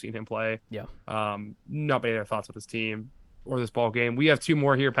like him seeing him play. Yeah. Not many other thoughts with this team or this ball game. We have two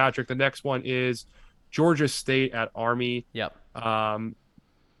more here, Patrick. The next one is Georgia State at Army. Yep.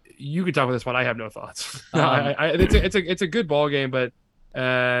 You could talk about this one. I have no thoughts. It's a good ball game, but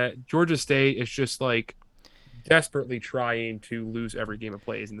Georgia State is just like desperately trying to lose every game it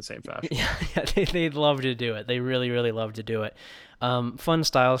plays in the same fashion. Yeah, they'd love to do it. They really, really love to do it. Fun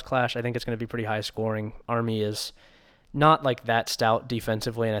styles clash. I think it's going to be pretty high scoring. Army is not like that stout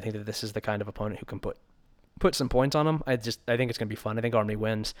defensively, and I think that this is the kind of opponent who can put some points on them. I think it's going to be fun. I think Army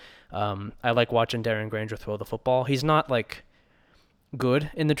wins. I like watching Darren Granger throw the football. He's not like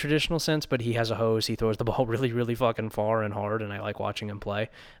good in the traditional sense, but he has a hose. He throws the ball really, really fucking far and hard, and I like watching him play.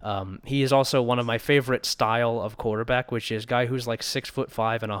 He is also one of my favorite style of quarterback, which is guy who's like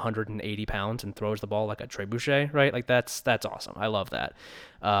 6'5" and 180 pounds and throws the ball like a trebuchet, right? Like that's awesome. I love that.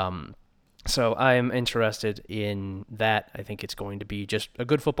 So I am interested in that. I think it's going to be just a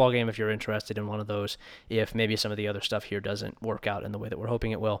good football game if you're interested in one of those, if maybe some of the other stuff here doesn't work out in the way that we're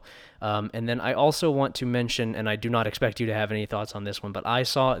hoping it will. And then I also want to mention, and I do not expect you to have any thoughts on this one, but I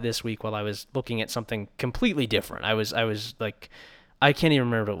saw it this week while I was looking at something completely different. I was like, I can't even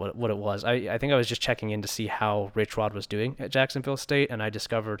remember what it was. I think I was just checking in to see how Rich Rod was doing at Jacksonville State, and I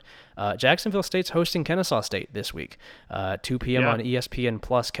discovered Jacksonville State's hosting Kennesaw State this week, 2 p.m. on ESPN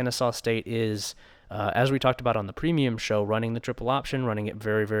Plus. Kennesaw State is, as we talked about on the premium show, running the triple option, running it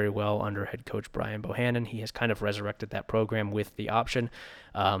very, very well under head coach Brian Bohannon. He has kind of resurrected that program with the option.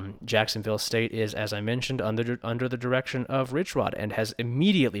 Jacksonville State is, as I mentioned, under the direction of Rich Rod and has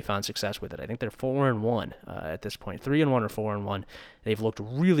immediately found success with it. I think they're 4-1 at this point, 3-1 or 4-1. They've looked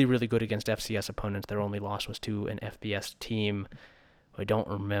really, really good against FCS opponents. Their only loss was to an FBS team. I don't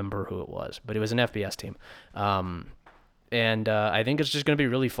remember who it was, but it was an FBS team. And I think it's just going to be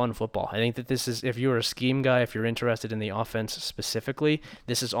really fun football. I think that this is, if you're a scheme guy, if you're interested in the offense specifically,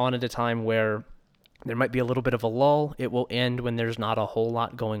 this is on at a time where there might be a little bit of a lull. It will end when there's not a whole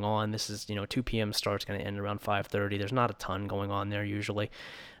lot going on. This is, 2 p.m. start's going to end around 5:30. There's not a ton going on there usually.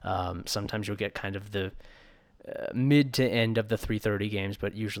 Sometimes you'll get kind of the mid to end of the 3:30 games,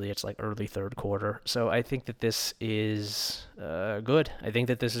 but usually it's like early third quarter. So I think that this is good. I think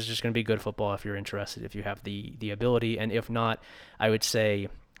that this is just going to be good football if you're interested, if you have the ability. And if not, I would say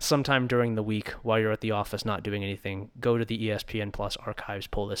sometime during the week while you're at the office not doing anything, go to the ESPN Plus archives,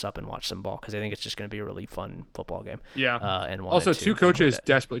 pull this up and watch some ball, because I think it's just going to be a really fun football game. Yeah. And also, two coaches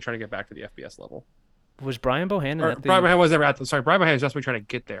desperately trying to get back to the FBS level. Was Brian Bohannon Brian Bohannon was never at the... Sorry, Brian Bohannon is desperately trying to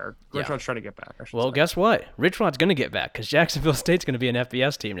get there. Rich Rod's trying to get back, I should say. Guess what? Rich Rod's going to get back, because Jacksonville State's going to be an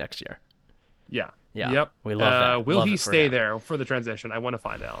FBS team next year. Yeah. Yep. We love that. Will he stay there for the transition? I want to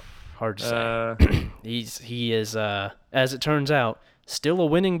find out. Hard to say. He is, as it turns out, still a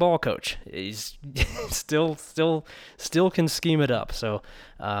winning ball coach. He's still can scheme it up. So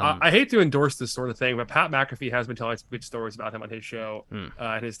I hate to endorse this sort of thing, but Pat McAfee has been telling some good stories about him on his show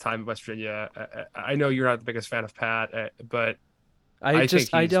and his time in West Virginia. I know you're not the biggest fan of Pat, but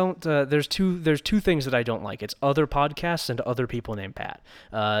there's two things that I don't like. It's other podcasts and other people named Pat.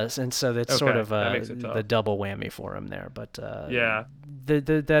 And so that's sort of the double whammy for him there. But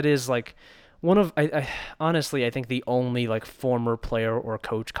that is like one of, I honestly, I think the only like former player or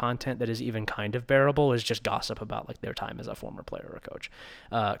coach content that is even kind of bearable is just gossip about like their time as a former player or coach.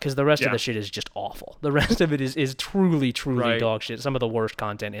 Because the rest of the shit is just awful. The rest of it is truly dog shit. Some of the worst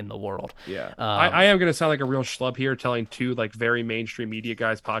content in the world. Yeah. I am going to sound like a real schlub here telling two like very mainstream media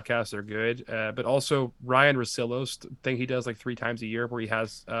guys podcasts are good. But also Ryan Russillo's thing he does like 3 times a year where he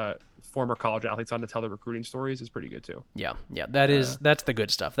has former college athletes on to tell the recruiting stories is pretty good too. Yeah, that's the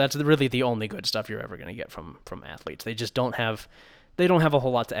good stuff. That's really the only good stuff you're ever going to get from athletes. They just don't have a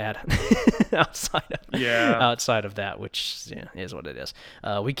whole lot to add outside of that, which is what it is.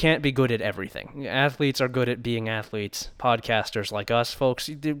 We can't be good at everything. Athletes are good at being athletes. Podcasters like us, folks,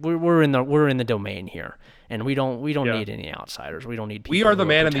 we're in the domain here, and we don't need any outsiders. We don't need people. We are the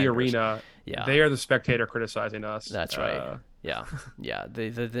man in the pretenders. arena. Yeah, they are the spectator criticizing us. That's right. Yeah.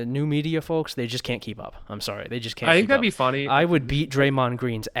 The new media folks, they just can't keep up. I'm sorry, they just can't. I think that'd be funny. I would beat Draymond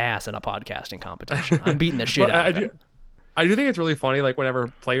Green's ass in a podcasting competition. I'm beating the shit out of him. I do think it's really funny, like whenever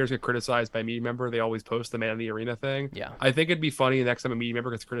players get criticized by a media member, they always post the man in the arena thing. Yeah. I think it'd be funny the next time a media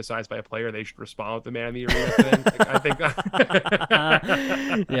member gets criticized by a player, they should respond with the man in the arena thing. Like, I think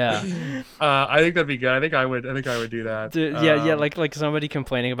I think that'd be good. I think I would do that. Like somebody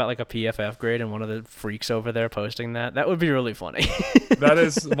complaining about like a PFF grade and one of the freaks over there posting that. That would be really funny. That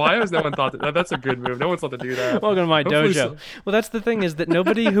is, why has no one thought that's a good move? No one's thought to do that. Welcome to my dojo. Well, that's the thing, is that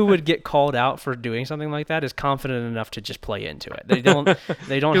nobody who would get called out for doing something like that is confident enough to just play into it. They don't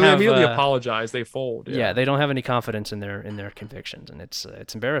they have immediately apologize, they fold. Yeah, they don't have any confidence in their convictions, and it's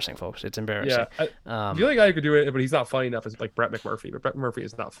embarrassing, folks. It's embarrassing. The only guy who could do it, but he's not funny enough, is like Brett McMurphy. But Brett McMurphy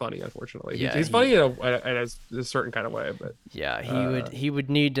is not funny, unfortunately. Yeah, he's funny in a certain kind of way, but he would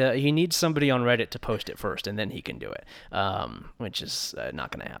need he needs somebody on Reddit to post it first, and then he can do it, which is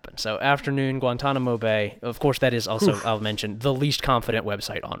not going to happen. So afternoon, Guantanamo Bay. Of course, that is also I'll mention the least confident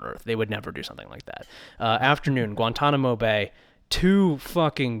website on earth. They would never do something like that. Afternoon, Guantanamo Bay. two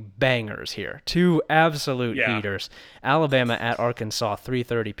fucking bangers here. Two absolute Yeah. heaters. Alabama at Arkansas,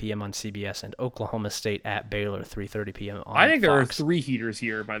 3:30 p.m. on CBS, and Oklahoma State at Baylor, 3:30 p.m. on I think there are Fox. 3 heaters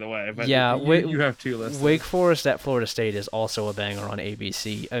here, by the way, but Yeah, you have 2 listed. Wake Forest at Florida State is also a banger on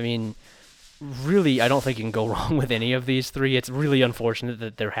ABC. I mean, really, I don't think you can go wrong with any of these three. It's really unfortunate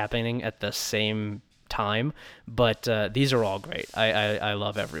that they're happening at the same time, but these are all great. I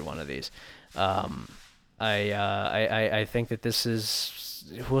love every one of these. I think that this is.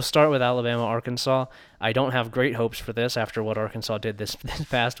 We'll start with Alabama, Arkansas. I don't have great hopes for this after what Arkansas did this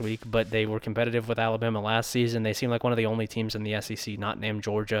past week, but they were competitive with Alabama last season. They seem like one of the only teams in the SEC, not named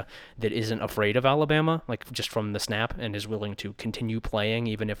Georgia, that isn't afraid of Alabama, like just from the snap, and is willing to continue playing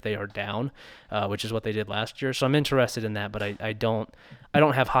even if they are down, which is what they did last year. So I'm interested in that, but I don't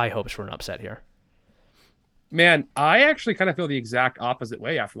have high hopes for an upset here. Man, I actually kind of feel the exact opposite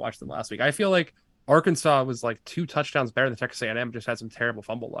way after watching them last week. I feel like Arkansas was like 2 touchdowns better than Texas A&M, just had some terrible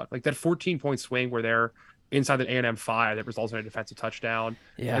fumble luck. Like that 14-point swing where they're inside the A&M 5 that results in a defensive touchdown,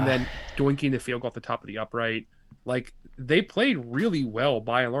 and then doinking the field goal at the top of the upright. Like they played really well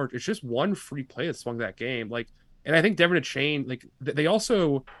by and large. It's just one free play that swung that game. Like, and I think Devin Achane, like they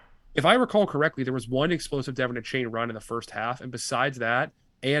also, if I recall correctly, there was one explosive Devin Achane run in the first half, and besides that,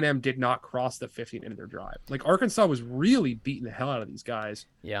 A&M did not cross the 15 into their drive. Like Arkansas was really beating the hell out of these guys.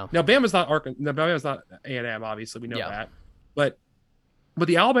 Yeah. Now Bama's not Bama's not A&M, obviously we know that, but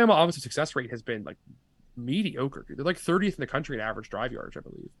the Alabama offensive success rate has been like mediocre. They're like 30th in the country in average drive yards, I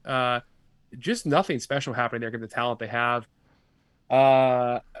believe. Just nothing special happening there given the talent they have.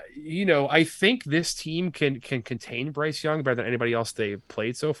 I think this team can contain Bryce Young better than anybody else they've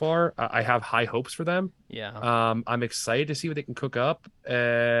played so far. I have high hopes for them. Yeah. I'm excited to see what they can cook up.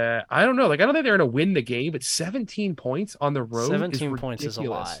 I don't know. Like, I don't think they're going to win the game, but 17 points on the road 17 is points is a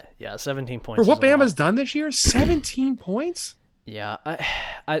lot. Yeah, 17 points for what is a Bama's lot. done this year. 17 points. Yeah,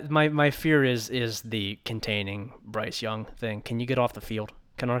 my fear is the containing Bryce Young thing. Can you get off the field?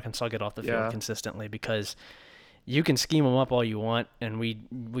 Can Arkansas get off the field consistently? Because you can scheme them up all you want, and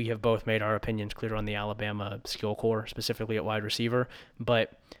we have both made our opinions clear on the Alabama skill core, specifically at wide receiver.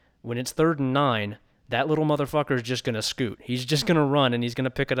 But when it's 3rd and 9, that little motherfucker is just going to scoot. He's just going to run, and he's going to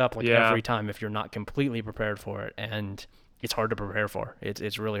pick it up every time if you're not completely prepared for it. And it's hard to prepare for.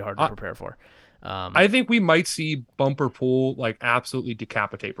 It's really hard to prepare for. I think we might see Bumper Pool like absolutely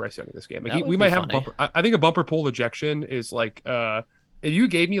decapitate Bryce Young in this game. Like we might have bumper. I think a Bumper Pool ejection is like if you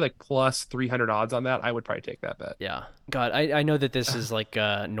gave me like plus 300 odds on that, I would probably take that bet. Yeah. God, I know that this is like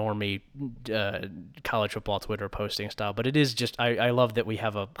normie college football Twitter posting style, but it is just, I love that we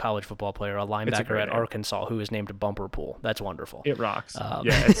have a college football player, a linebacker at Arkansas who is named Bumper Pool. That's wonderful. It rocks.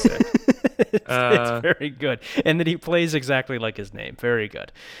 Yeah, it's sick. It's very good. And that he plays exactly like his name. Very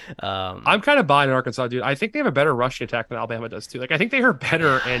good. I'm kind of buying Arkansas, dude. I think they have a better rushing attack than Alabama does too. Like I think they are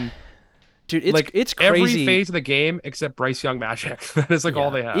better and dude, it's crazy. Every phase of the game except Bryce Young magic. That is like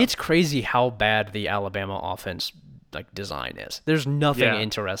all they have. It's crazy how bad the Alabama offense like design is. There's nothing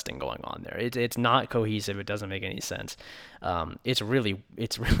interesting going on there. It's not cohesive. It doesn't make any sense. It's really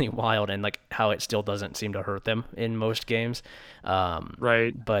wild, and like how it still doesn't seem to hurt them in most games.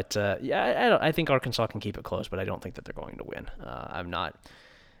 Right. But I think Arkansas can keep it close, but I don't think that they're going to win.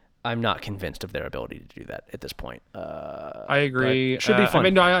 I'm not convinced of their ability to do that at this point. I agree. Should be fun. I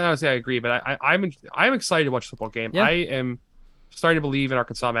mean, no, honestly, I agree, but I'm excited to watch the football game. Yeah. I am starting to believe in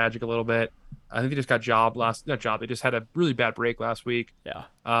Arkansas magic a little bit. I think they just got They just had a really bad break last week. Yeah.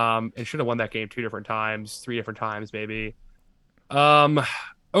 And should have won that game 3 different times, maybe.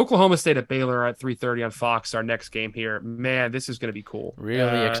 Oklahoma State at Baylor at 3:30 on Fox. Our next game here. Man, this is going to be cool.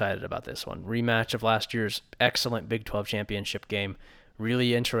 Really excited about this one. Rematch of last year's excellent Big 12 championship game.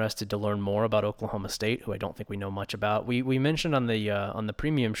 Really interested to learn more about Oklahoma State, who I don't think we know much about. We mentioned on the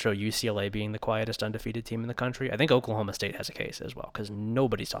premium show UCLA being the quietest undefeated team in the country. I think Oklahoma State has a case as well because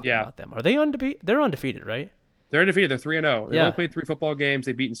nobody's talking about them. Are they undefeated? They're undefeated, right? They're undefeated. They're 3-0. They only played 3 football games.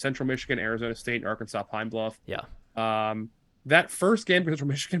 They've beaten Central Michigan, Arizona State, and Arkansas Pine Bluff. Yeah. That first game against Central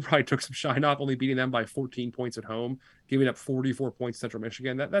Michigan probably took some shine off, only beating them by 14 points at home, giving up 44 points to Central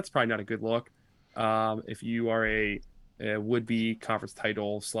Michigan. That's probably not a good look. If you are a would-be conference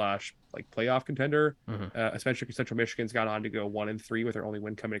title / like playoff contender, especially because Central Michigan's gone on to go 1-3 with their only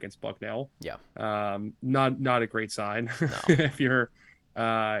win coming against Bucknell. Yeah. Not a great sign No.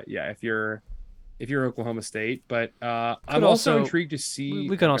 if you're Oklahoma State, but I'm also intrigued to see.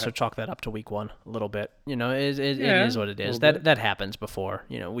 We can also chalk that up to week 1 a little bit. It is what it is. That happens before.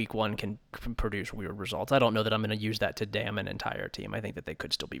 Week 1 can produce weird results. I don't know that I'm going to use that to damn an entire team. I think that they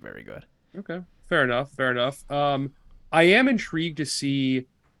could still be very good. Okay, fair enough. I am intrigued to see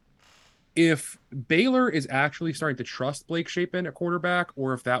if Baylor is actually starting to trust Blake Shapen at quarterback,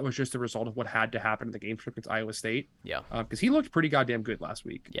 or if that was just a result of what had to happen in the game script against Iowa State. Yeah. Because he looked pretty goddamn good last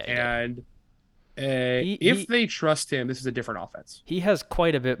week. Yeah, he did. And He if he they trust him, this is a different offense. he has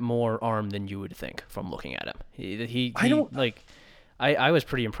quite a bit more arm than you would think from looking at him. I don't. Like I was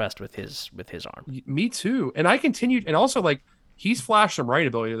pretty impressed with his arm. Me too. And I continued, and also like he's flashed some running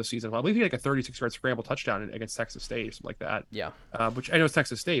ability this season. I believe he had like a 36-yard scramble touchdown against Texas State or something like that. Yeah. Which I know it's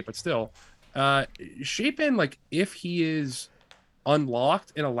Texas State, but still, Shapen, like if he is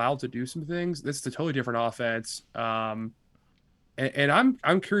unlocked and allowed to do some things, this is a totally different offense. And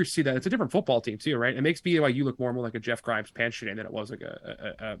I'm curious to see that it's a different football team too, right? It makes BYU look more and more like a Jeff Grimes pensioning than it was like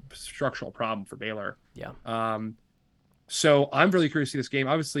a structural problem for Baylor. Yeah. So I'm really curious to see this game.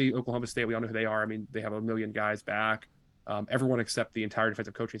 Obviously, Oklahoma State, we all know who they are. I mean, they have a million guys back. Everyone except the entire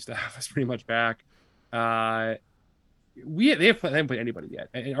defensive coaching staff is pretty much back. They haven't played anybody yet,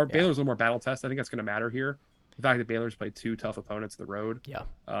 and our Baylor's a little more battle test. I think that's going to matter here. The fact that Baylor's played two tough opponents on the road. Yeah.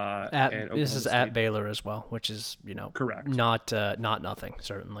 And this is State, at Baylor as well, which is correct. Not nothing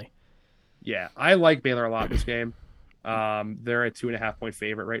certainly. Yeah, I like Baylor a lot in this game. They're a 2.5-point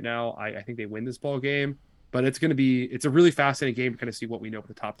favorite right now. I think they win this ball game, but it's a really fascinating game to kind of see what we know at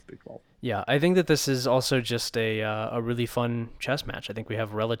the top of the Big 12. Yeah, I think that this is also just a really fun chess match. I think we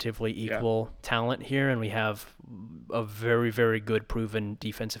have relatively equal talent here, and we have a very, very good proven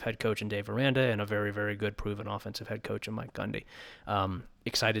defensive head coach in Dave Aranda and a very, very good proven offensive head coach in Mike Gundy.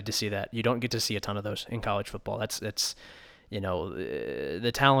 Excited to see that. You don't get to see a ton of those in college football. That's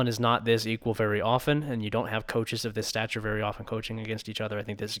the talent is not this equal very often, and you don't have coaches of this stature very often coaching against each other. I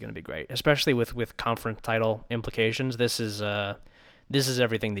think this is going to be great, especially with conference title implications. This is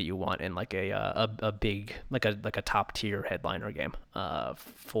everything that you want in like a big like a top tier headliner game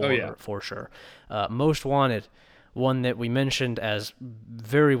for sure. Most wanted, one that we mentioned as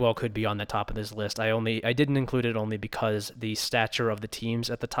very well could be on the top of this list. I didn't include it only because the stature of the teams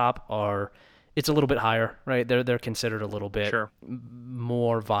at the top it's a little bit higher, right? They're considered a little bit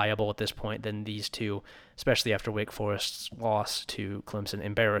more viable at this point than these two, especially after Wake Forest's loss to Clemson.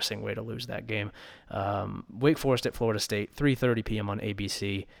 Embarrassing way to lose that game. Wake Forest at Florida State, 3:30 p.m. on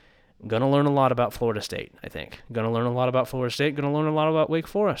ABC. Gonna learn a lot about Florida State, I think. Gonna learn a lot about Florida State. Gonna learn a lot about Wake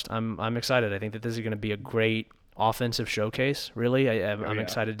Forest. I'm excited. I think that this is going to be a great offensive showcase. Really, I'm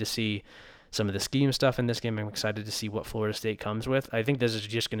excited to see some of the scheme stuff in this game. I'm excited to see what Florida State comes with. I think this is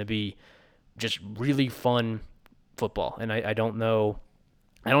just going to be just really fun football, and I don't know.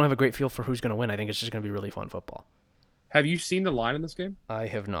 I don't have a great feel for who's going to win. I think it's just going to be really fun football. Have you seen the line in this game? I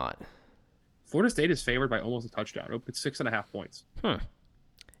have not. Florida State is favored by almost a touchdown. It's 6.5 points.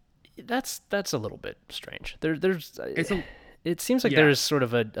 That's a little bit strange. It seems like there's sort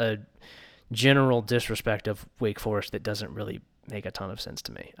of a general disrespect of Wake Forest that doesn't really make a ton of sense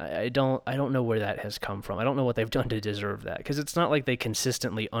to me. I don't know where that has come from. I don't know what they've done to deserve that, because it's not like they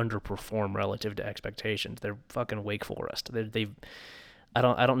consistently underperform relative to expectations. They're fucking Wake Forest. I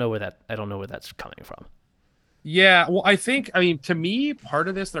don't know where that's coming from. Yeah, well, I mean, to me, part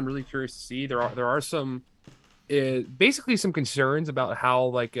of this that I'm really curious to see, there are some basically some concerns about how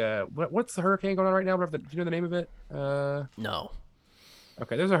like what's the hurricane going on right now? Do you know the name of it? No.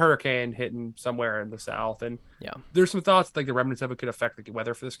 Okay, there's a hurricane hitting somewhere in the south, and there's some thoughts like the remnants of it could affect the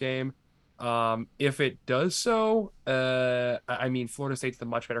weather for this game. If it does so, I mean, Florida State's the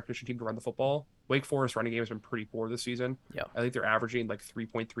much better conditioned team to run the football. Wake Forest running game has been pretty poor this season. Yeah, I think they're averaging like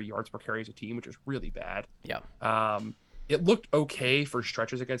 3.3 yards per carry as a team, which is really bad. Yeah. It looked okay for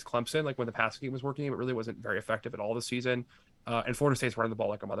stretches against Clemson, like when the passing game was working. It really wasn't very effective at all this season. And Florida State's running the ball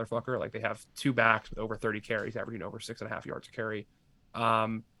like a motherfucker. Like they have two backs with over 30 carries, averaging over 6.5 yards a carry.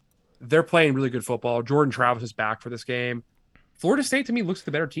 They're playing really good football. Jordan Travis is back for this game. Florida State to me looks like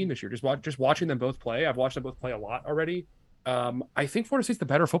the better team this year. Just watching them both play. I've watched them both play a lot already. I think Florida State's the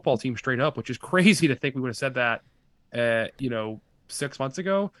better football team straight up, which is crazy to think we would have said that, 6 months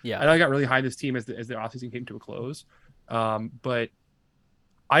ago. Yeah. I know I got really high on this team as the offseason came to a close. But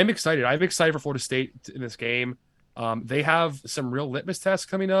I'm excited. I'm excited for Florida State in this game. They have some real litmus tests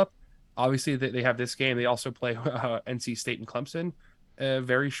coming up. Obviously, they have this game. They also play NC State and Clemson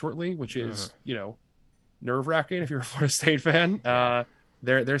very shortly, which is, nerve-wracking if you're a Florida State fan.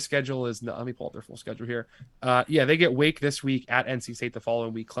 Their schedule is, let me pull up their full schedule here. They get Wake this week, at NC State the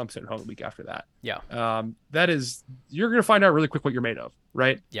following week, Clemson at home the week after that. Yeah. You're going to find out really quick what you're made of,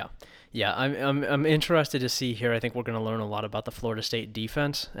 right? Yeah. Yeah, I'm interested to see here. I think we're going to learn a lot about the Florida State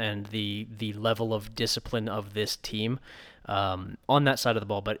defense and the level of discipline of this team on that side of the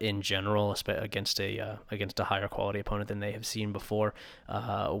ball, but in general, against a higher quality opponent than they have seen before.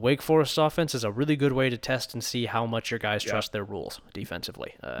 Wake Forest offense is a really good way to test and see how much your guys trust their rules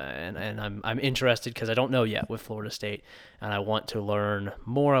defensively. And I'm interested because I don't know yet with Florida State, and I want to learn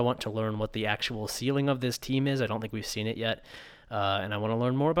more. I want to learn what the actual ceiling of this team is. I don't think we've seen it yet. And I want to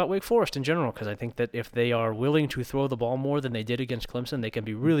learn more about Wake Forest in general because I think that if they are willing to throw the ball more than they did against Clemson, they can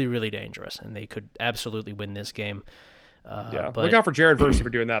be really, really dangerous, and they could absolutely win this game. But look out for Jared Verse for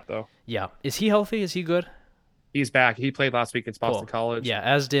doing that, though. Yeah, is he healthy? Is he good? He's back. He played last week against Boston College. Yeah,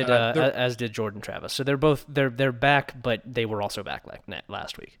 as did Jordan Travis. So they're back, but they were also back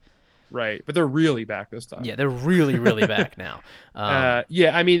last week. Right, but they're really back this time. Yeah, they're really, really back now.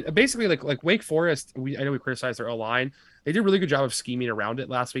 Yeah, I mean, basically, like Wake Forest, I know we criticized their O-line. They did a really good job of scheming around it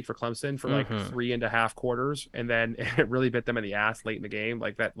last week for Clemson for like 3.5 quarters, and then it really bit them in the ass late in the game.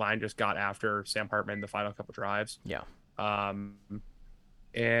 Like that line just got after Sam Hartman the final couple drives. Yeah. And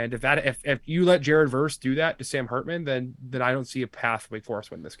if you let Jared Verse do that to Sam Hartman, then I don't see a path Wake Forest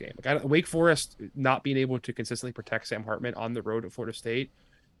win this game. Like Wake Forest not being able to consistently protect Sam Hartman on the road at Florida State,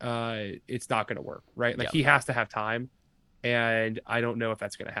 it's not going to work, right? Like he has to have time, and I don't know if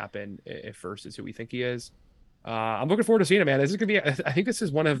that's going to happen if Verse is who we think he is. I'm looking forward to seeing it, man. This is going to be. I think this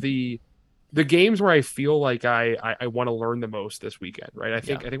is one of the games where I feel like I want to learn the most this weekend, right? I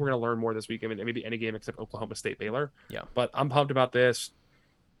think we're going to learn more this weekend than maybe any game except Oklahoma State Baylor. Yeah. But I'm pumped about this.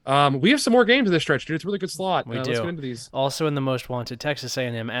 We have some more games in this stretch, dude. It's a really good slot. We do. Let's get into these. Also in the most wanted, Texas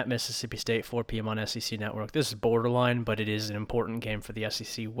A&M at Mississippi State, 4 p.m. on SEC Network. This is borderline, but it is an important game for the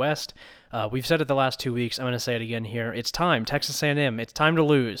SEC West. We've said it the last 2 weeks. I'm going to say it again here. It's time. Texas A&M. It's time to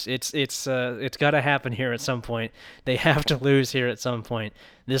lose. It's got to happen here at some point. They have to lose here at some point.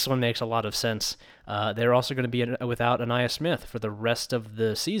 This one makes a lot of sense. They're also going to be without Anaya Smith for the rest of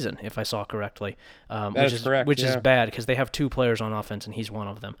the season, if I saw correctly. That is correct. Which is bad because they have 2 players on offense, and he's one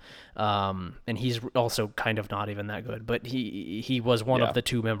of them. And he's also kind of not even that good. But he was one of the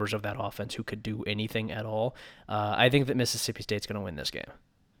 2 members of that offense who could do anything at all. I think that Mississippi State's going to win this game.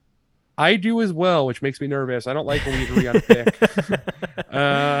 I do as well, which makes me nervous. I don't like when we agree on a pick.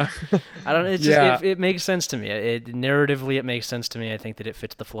 I don't. It's just it makes sense to me. Narratively, it makes sense to me. I think that it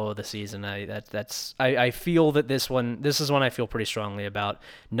fits the flow of the season. I feel that this is one I feel pretty strongly about,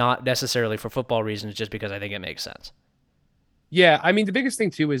 not necessarily for football reasons, just because I think it makes sense. Yeah, I mean the biggest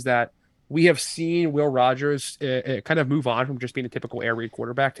thing too is that we have seen Will Rogers kind of move on from just being a typical air raid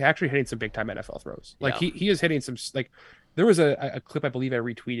quarterback to actually hitting some big time NFL throws. Like he is hitting some like. There was a clip I believe I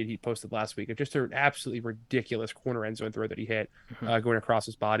retweeted he posted last week of just an absolutely ridiculous corner end zone throw that he hit going across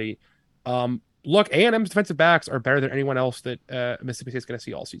his body. Look, A&M's defensive backs are better than anyone else that Mississippi State's going to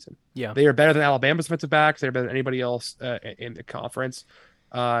see all season. Yeah, they are better than Alabama's defensive backs. They're better than anybody else in the conference.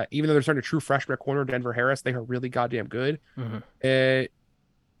 Even though they're starting a true freshman corner, Denver Harris, they are really goddamn good.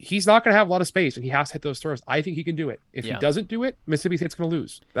 He's not going to have a lot of space, and he has to hit those throws. I think he can do it. If he doesn't do it, Mississippi State's going to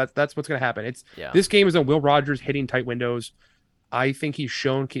lose. That's what's going to happen. This game is on Will Rogers hitting tight windows. I think he's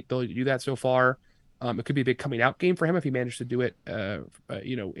shown capability to do that so far. It could be a big coming out game for him if he managed to do it,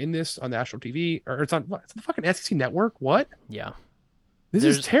 in this on national TV or it's on the fucking SEC Network. What? Yeah. This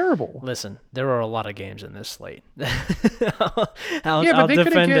is terrible. Listen, there are a lot of games in this slate.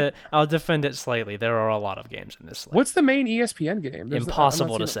 I'll defend it slightly. There are a lot of games in this slate. What's the main ESPN game?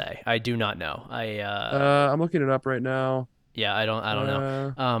 Impossible to say. I do not know. I'm looking it up right now. Yeah, I don't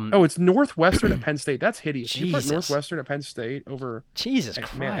know. It's Northwestern at Penn State. That's hideous. Jesus. You put Northwestern at Penn State over. Jesus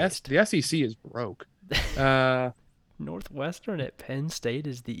Christ. Man, the SEC is broke. Northwestern at Penn State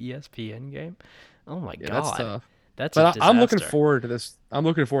is the ESPN game. Oh my God. That's tough. But I'm looking forward to this. I'm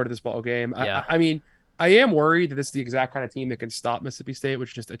looking forward to this ball game. Yeah. I mean, I am worried that this is the exact kind of team that can stop Mississippi State, which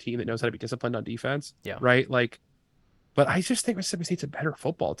is just a team that knows how to be disciplined on defense. Yeah. Right. But I just think Mississippi State's a better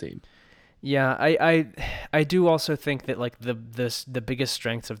football team. Yeah, I do also think that like the biggest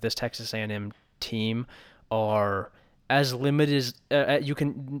strengths of this Texas A&M team are as limited as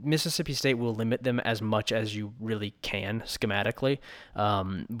Mississippi State will limit them as much as you really can schematically,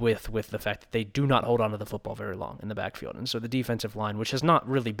 with the fact that they do not hold on to the football very long in the backfield. And so the defensive line, which has not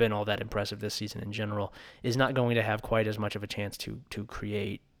really been all that impressive this season in general, is not going to have quite as much of a chance to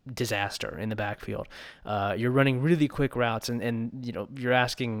create disaster in the backfield. You're running really quick routes and you're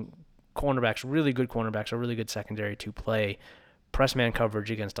asking cornerbacks, really good cornerbacks, a really good secondary to play press man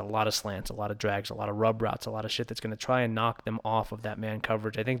coverage against a lot of slants, a lot of drags, a lot of rub routes, a lot of shit that's going to try and knock them off of that man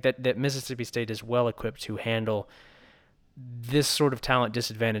coverage. I think that Mississippi State is well equipped to handle this sort of talent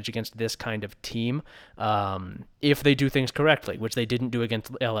disadvantage against this kind of team if they do things correctly, which they didn't do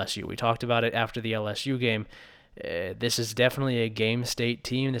against LSU. We talked about it after the LSU game. This is definitely a game state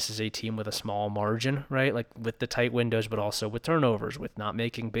team. This is a team with a small margin, right? Like with the tight windows, but also with turnovers, with not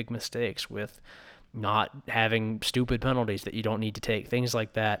making big mistakes, with not having stupid penalties that you don't need to take. Things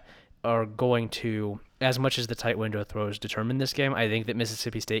like that are going to, as much as the tight window throws determine this game, I think that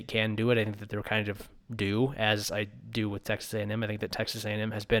Mississippi State can do it. I think that they're kind of due, as I do with Texas A&M. I think that Texas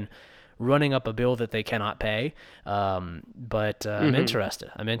A&M has been running up a bill that they cannot pay. But I'm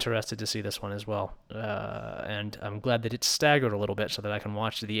interested. I'm interested to see this one as well. And I'm glad that it's staggered a little bit so that I can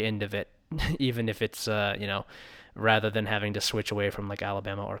watch the end of it, even if it's, rather than having to switch away from like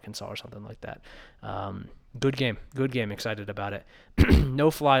Alabama, Arkansas or something like that. Good game. Excited about it. No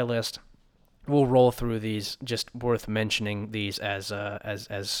fly list. We'll roll through these. Just worth mentioning these as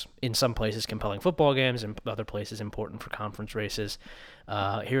in some places compelling football games, and other places important for conference races.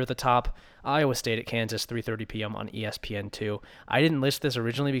 Here at the top, Iowa State at Kansas, 3:30 p.m. on ESPN2. I didn't list this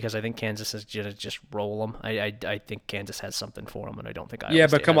originally because I think Kansas is going to just roll them. I think Kansas has something for them, and I don't think Iowa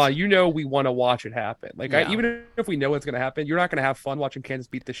State but come has. on, we want to watch it happen. Like Yeah. even if we know what's going to happen, you're not going to have fun watching Kansas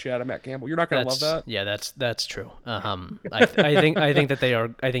beat the shit out of Matt Campbell. You're not going to love that. Yeah, that's true. I think that they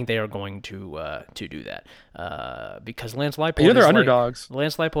are going to do that because Lance Leipold. They're is underdogs.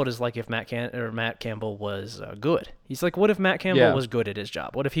 Lance Leipold is like if Matt Campbell was good. He's like, what if Matt Campbell was good at his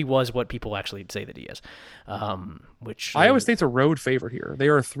job? What if he was what people actually say that he is? Which Iowa State's a road favorite here. They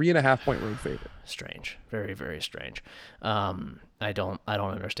are a 3.5 point road favorite. Strange, very, very strange. I don't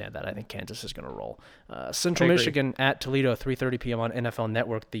understand that. I think Kansas is going to roll. Central Michigan at Toledo, 3:30 p.m. on NFL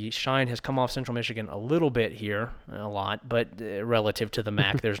Network. The shine has come off Central Michigan a little bit here, a lot, but relative to the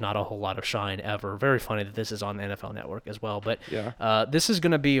MAC, there's not a whole lot of shine ever. Very funny that this is on the NFL Network as well. But this is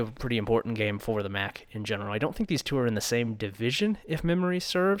going to be a pretty important game for the MAC in general. I don't think these two are in the same division, if memory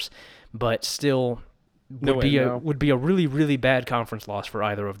serves, but still would be a really, really bad conference loss for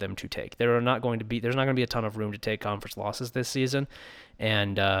either of them to take. There's not going to be a ton of room to take conference losses this season,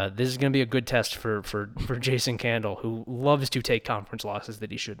 and this is going to be a good test for Jason Candle, who loves to take conference losses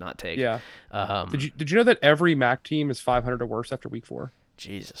that he should not take. Yeah. Did you know that every MAC team is 500 or worse after week 4?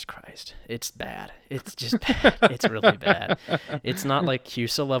 Jesus Christ. It's bad. It's just bad. It's really bad. It's not like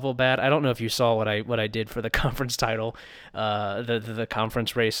CUSA level bad. I don't know if you saw what I did for the conference title, the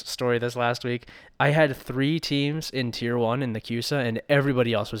conference race story this last week. I had 3 teams in Tier 1 in the CUSA, and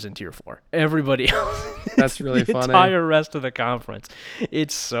everybody else was in Tier 4. Everybody else. That's really the funny. The entire rest of the conference.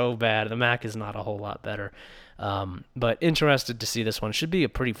 It's so bad. The MAC is not a whole lot better. But interested to see this one. Should be a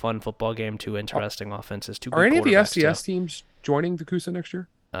pretty fun football game. 2 interesting offenses. 2 Are any of the quarterbacks, FCS teams joining the CUSA next year?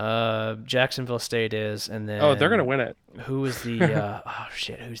 Jacksonville State is, and then they're gonna win it. Who is the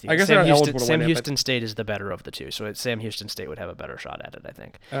who's the I guess Sam they're not Houston? eligible to Sam win it, Houston State is the better of the two, so Sam Houston State would have a better shot at it, I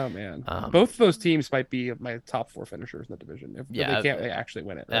think. Oh man, both of those teams might be my top 4 finishers in the division if they can't actually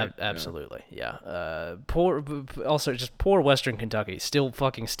win it. Right? Absolutely, yeah. Poor Western Kentucky, still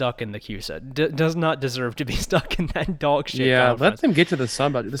fucking stuck in the CUSA. Does not deserve to be stuck in that dog shit. Yeah, conference. let them get to the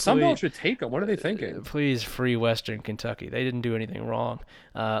Sun Belt. The Sun Belt should take them. What are they thinking? Please free Western Kentucky. They didn't do anything wrong.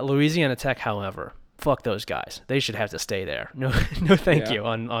 Louisiana Tech, however, fuck those guys. They should have to stay there. No, thank you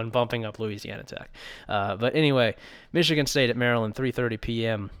on bumping up Louisiana Tech. But anyway, Michigan State at Maryland, 3:30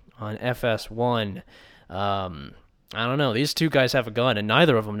 p.m. on FS1. I don't know. These two guys have a gun, and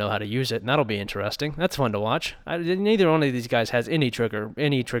neither of them know how to use it, and that'll be interesting. That's fun to watch. Neither one of these guys has any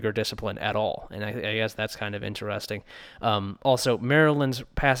trigger discipline at all, and I guess that's kind of interesting. Also, Maryland's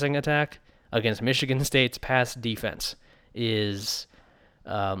passing attack against Michigan State's pass defense is.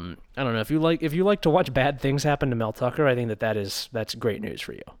 I don't know if you like to watch bad things happen to Mel Tucker. I think that's great news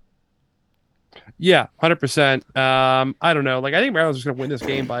for you. Yeah, 100%. I don't know. Like I think Maryland's just gonna win this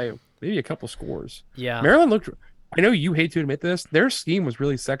game by maybe a couple scores. Yeah, Maryland looked. I know you hate to admit this. Their scheme was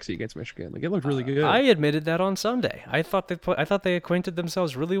really sexy against Michigan. Like it looked really good. I admitted that on Sunday. I thought they acquainted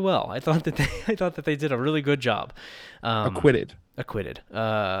themselves really well. I thought that they did a really good job. Acquitted. But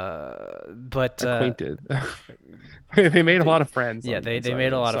acquainted. They made a lot of friends. Yeah, they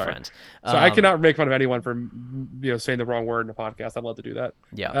made a lot of friends. So I cannot make fun of anyone for saying the wrong word in a podcast. I'd love to do that.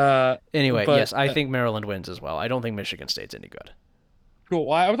 Yeah. Anyway, yes, I think Maryland wins as well. I don't think Michigan State's any good. Cool.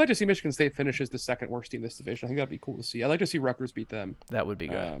 Well, I would like to see Michigan State finish as the second worst team in this division. I think that'd be cool to see. I'd like to see Rutgers beat them. That would be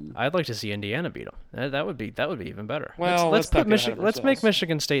good. I'd like to see Indiana beat them. That would be even better. Well, let's make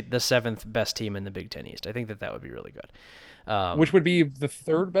Michigan State the 7th best team in the Big Ten East. I think that would be really good. Which would be the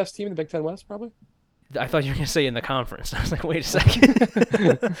 3rd best team in the Big Ten West, probably. I thought you were going to say in the conference. I was like, wait a second.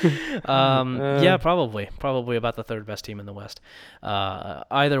 Yeah, probably about the 3rd best team in the West.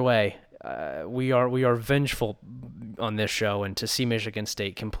 Either way, we are vengeful on this show, and to see Michigan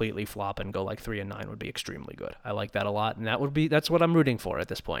State completely flop and go like 3-9 would be extremely good. I like that a lot, and that's what I'm rooting for at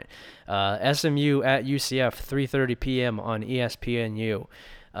this point. SMU at UCF, 3:30 p.m. on ESPNU.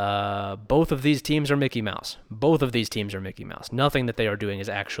 Both of these teams are Mickey Mouse. Nothing that they are doing is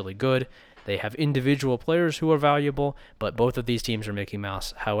actually good. They have individual players who are valuable, but both of these teams are Mickey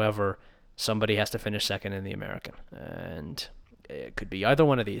Mouse. However, somebody has to finish second in the American, and it could be either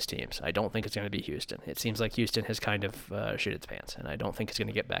one of these teams. I don't think it's going to be Houston. It seems like Houston has kind of shit its pants, and I don't think it's going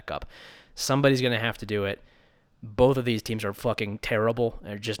to get back up. Somebody's going to have to do it. Both of these teams are fucking terrible.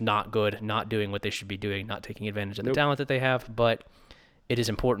 They're just not good, not doing what they should be doing, not taking advantage of the talent that they have, but it is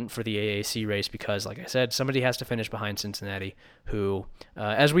important for the AAC race because, like I said, somebody has to finish behind Cincinnati, who,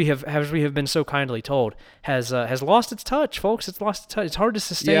 as we have been so kindly told, has lost its touch, folks. It's lost its touch. It's hard to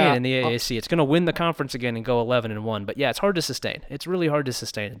sustain in the AAC. It's going to win the conference again and go 11-1, but yeah, it's hard to sustain. It's really hard to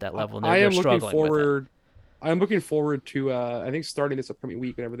sustain at that level. And they're struggling with it. I'm looking forward to I think starting this upcoming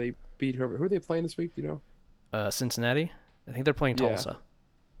week whenever they beat who are they playing this week? Do you know? Cincinnati. I think they're playing Tulsa.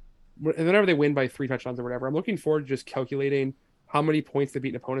 And whenever they win by 3 touchdowns or whatever, I'm looking forward to just calculating how many points they've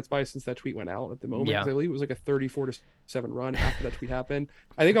beaten opponents by since that tweet went out at the moment. I believe it was like a 34-7 run after that tweet happened.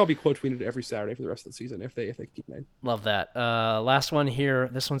 I think I'll be quote tweeting it every Saturday for the rest of the season if they keep playing. Love that. Last one here.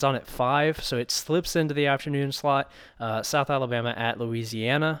 This one's on at 5, so it slips into the afternoon slot. South Alabama at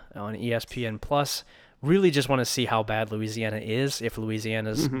Louisiana on ESPN Plus. Really just want to see how bad Louisiana is, if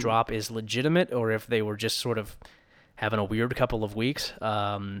Louisiana's drop is legitimate or if they were just sort of having a weird couple of weeks.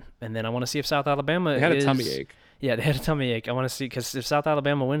 And then I want to see if South Alabama had a tummy ache. Yeah, they had a tummy ache. I want to see, because if South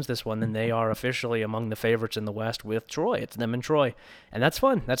Alabama wins this one, then they are officially among the favorites in the West with Troy. It's them and Troy. And that's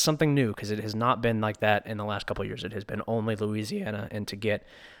fun. That's something new, because it has not been like that in the last couple of years. It has been only Louisiana, and to get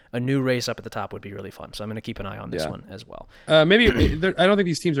a new race up at the top would be really fun. So I'm going to keep an eye on this one as well. Maybe I don't think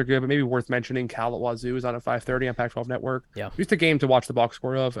these teams are good, but maybe worth mentioning. Cal at Wazoo is on at 5:30 on Pac-12 Network. Yeah, just a game to watch the box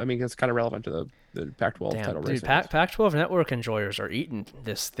score of. I mean, it's kind of relevant to the Pac-12 title race. Pac-12 Network enjoyers are eating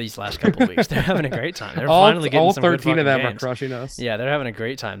these last couple of weeks. They're having a great time. They're finally getting some good fucking 13 of them games. are crushing us. Yeah, they're having a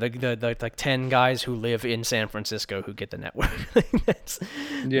great time. The like 10 guys who live in San Francisco who get the network.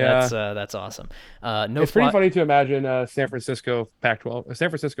 That's awesome. It's pretty funny to imagine San Francisco Pac-12, San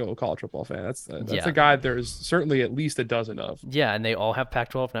Francisco college football fan. That's a guy there's certainly at least a dozen of. Yeah, and they all have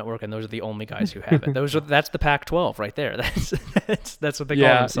Pac-12 Network, and those are the only guys who have it. That's the Pac-12 right there. That's what they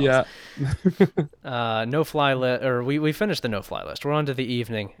call themselves. Yeah. No-fly list, or we finished the no-fly list. We're on to the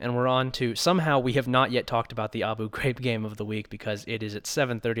evening, and we're on to, somehow we have not yet talked about the Abu Ghraib game of the week because it is at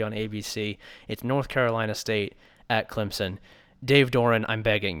 7:30 on ABC. It's North Carolina State at Clemson. Dave Doran, I'm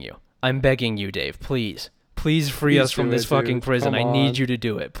begging you, Dave, please free us from this fucking prison. I need you to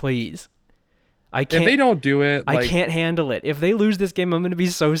do it, please. I can't. If they don't do it, I can't handle it. If they lose this game, I'm going to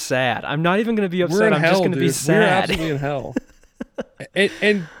be so sad. I'm not even going to be upset. I'm just going to be sad. We're absolutely in hell.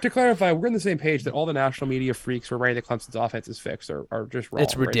 and to clarify, we're on the same page that all the national media freaks who are writing that Clemson's offense is fixed are just wrong.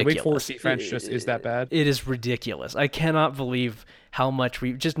 It's ridiculous. The Wake Forest defense just is that bad. It is ridiculous. I cannot believe how much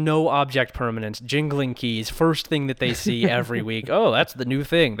just no object permanence, jingling keys, first thing that they see every week. Oh, that's the new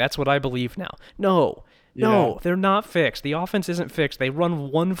thing. That's what I believe now. No, they're not fixed. The offense isn't fixed. They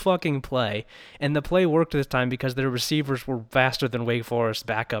run one fucking play, and the play worked this time because their receivers were faster than Wake Forest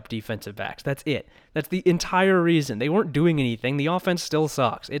backup defensive backs. That's it. That's the entire reason. They weren't doing anything. The offense still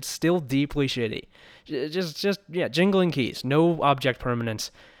sucks. It's still deeply shitty. Just jingling keys. No object permanence.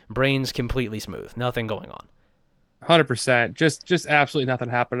 Brains completely smooth. Nothing going on. 100%. Just absolutely nothing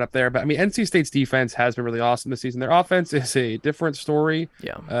happened up there. But I mean, NC State's defense has been really awesome this season. Their offense is a different story.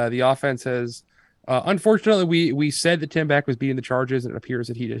 Yeah. The offense has... unfortunately, we said that Tim Beck was beating the charges, and it appears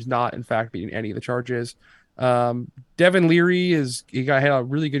that he is not, in fact, beating any of the charges. Devin Leary had a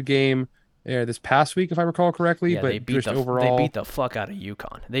really good game this past week, if I recall correctly. Yeah, but they beat the fuck out of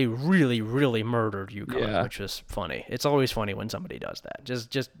UConn. They really, really murdered UConn, which was funny. It's always funny when somebody does that.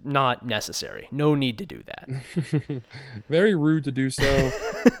 Just not necessary. No need to do that. Very rude to do so.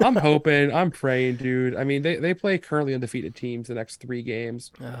 I'm praying, dude. I mean, they play currently undefeated teams the next 3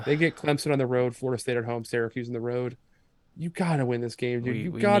 games. They get Clemson on the road, Florida State at home, Syracuse on the road. You gotta win this game, dude.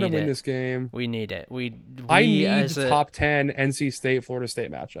 You gotta win this game. We need it. I need the top 10 NC State Florida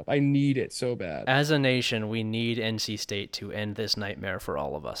State matchup. I need it so bad. As a nation, we need NC State to end this nightmare for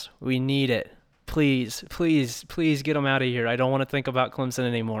all of us. We need it. Please get them out of here. I don't want to think about Clemson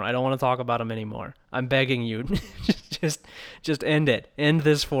anymore. I don't want to talk about them anymore. I'm begging you. just end it. End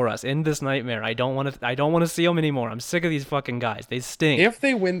this for us. End this nightmare. I don't want to see them anymore. I'm sick of these fucking guys. They stink. If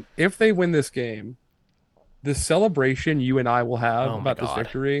they win this game, the celebration you and I will have about this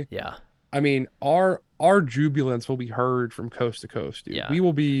victory. Yeah. I mean, our jubilance will be heard from coast to coast, dude. Yeah. We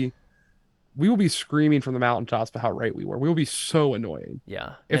will be we will be screaming from the mountaintops about how right we were. We will be so annoying.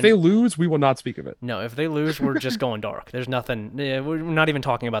 Yeah. If they lose, we will not speak of it. No, if they lose, we're just going dark. There's nothing. We're not even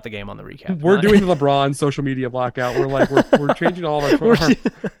talking about the game on the recap. We're doing the LeBron social media blackout. We're like we're changing all of our.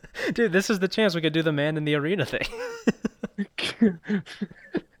 Dude, this is the chance we could do the man in the arena thing. We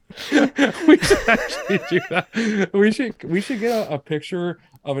should actually do that. We should get a picture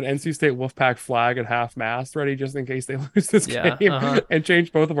of an NC State Wolfpack flag at half mast ready just in case they lose this game, and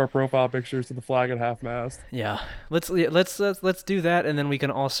change both of our profile pictures to the flag at half mast. Yeah, let's do that, and then we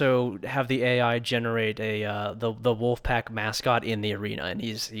can also have the AI generate the Wolfpack mascot in the arena, and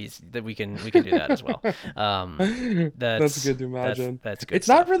we can do that as well. That's good to imagine. That's good. It's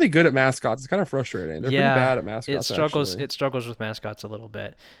not really good at mascots. It's kind of frustrating. They're pretty bad at mascots. It struggles with mascots a little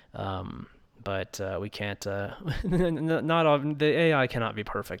bit. But we can't. Not all, the AI cannot be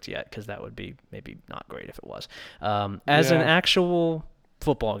perfect yet, because that would be maybe not great if it was. As an actual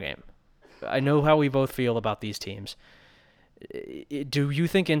football game, I know how we both feel about these teams. Do you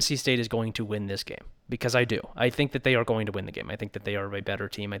think NC State is going to win this game? Because I do. I think that they are going to win the game. I think that they are a better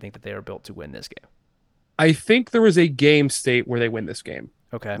team. I think that they are built to win this game. I think there is a game state where they win this game.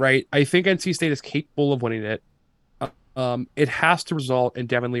 Okay. Right. I think NC State is capable of winning it. It has to result in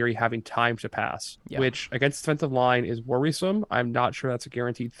Devin Leary having time to pass, which against defensive line is worrisome. I'm not sure that's a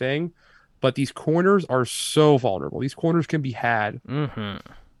guaranteed thing, but these corners are so vulnerable. These corners can be had. Mm-hmm.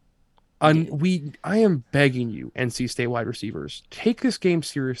 I am begging you, NC State wide receivers, take this game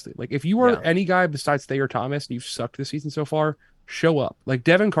seriously. Like, if you are any guy besides Thayer Thomas and you've sucked this season so far, show up. Like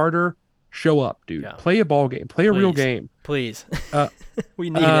Devin Carter, show up, dude. Yeah. Play a ball game. Play a real game. Please. We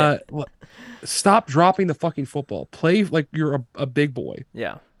need it. Stop dropping the fucking football. Play like you're a big boy.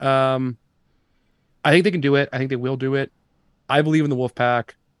 Yeah. I think they can do it. I think they will do it. I believe in the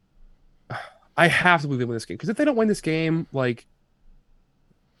Wolfpack. I have to believe they win this game, because if they don't win this game, like,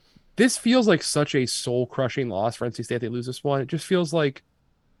 this feels like such a soul-crushing loss for NC State if they lose this one. It just feels like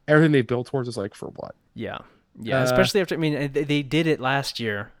everything they built towards is like, for what? Yeah. Especially after, I mean, they did it last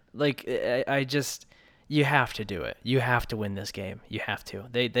year. Like, I just... You have to do it. You have to win this game. You have to.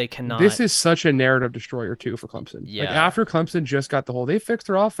 They cannot. This is such a narrative destroyer too for Clemson. Yeah. Like, after Clemson just got the whole they fixed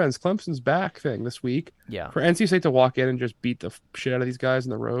their offense, Clemson's back thing this week. Yeah. For NC State to walk in and just beat the shit out of these guys on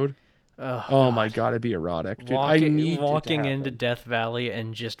the road. Oh my God, it'd be erotic. Dude, walking into Death Valley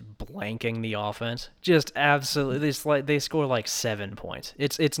and just blanking the offense. Just absolutely. They score like 7 points.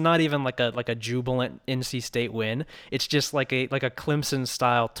 It's not even like a jubilant NC State win. It's just like a Clemson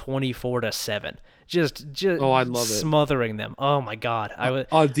style 24-7. Just I'd love smothering them. Oh my God, I would.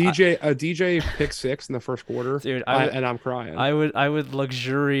 DJ pick 6 in the first quarter, dude. And I'm crying. I would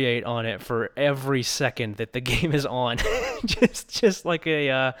luxuriate on it for every second that the game is on. just like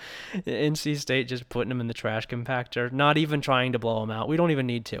a NC State just putting them in the trash compactor, not even trying to blow them out. We don't even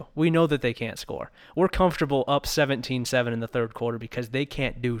need to. We know that they can't score. We're comfortable up 17-7 in the third quarter because they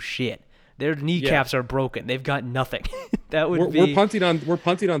can't do shit. Their kneecaps are broken. They've got nothing. We're punting on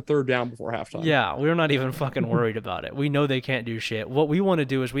third down before halftime. Yeah, we're not even fucking worried about it. We know they can't do shit. What we want to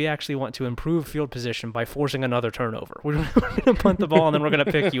do is we actually want to improve field position by forcing another turnover. We're going to punt the ball and then we're going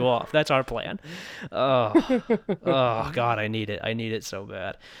to pick you off. That's our plan. Oh God, I need it. I need it so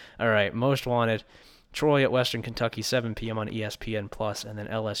bad. All right, most wanted. Troy at Western Kentucky, 7 p.m. on ESPN Plus, and then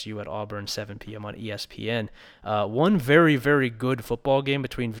LSU at Auburn, 7 p.m. on ESPN. One very, very good football game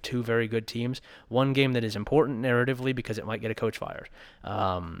between two very good teams. One game that is important narratively because it might get a coach fired.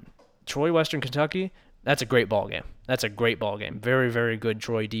 Troy, Western Kentucky, that's a great ball game. That's a great ball game. Very, very good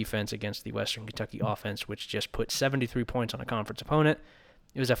Troy defense against the Western Kentucky offense, which just put 73 points on a conference opponent.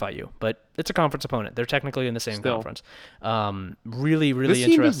 It was FIU, but it's a conference opponent. They're technically in the same conference. Really, really this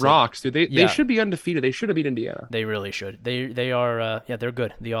interesting. This team rocks, dude. They should be undefeated. They should have beat Indiana. They really should. They are, they're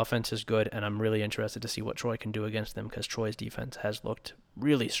good. The offense is good, and I'm really interested to see what Troy can do against them because Troy's defense has looked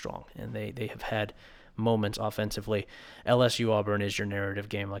really strong, and they have had moments offensively. LSU Auburn is your narrative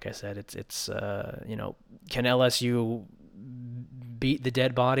game. Like I said, it's can LSU beat the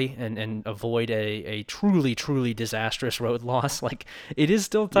dead body and avoid a truly, truly disastrous road loss? Like, it is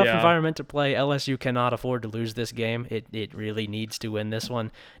still a tough environment to play. LSU cannot afford to lose this game. It really needs to win this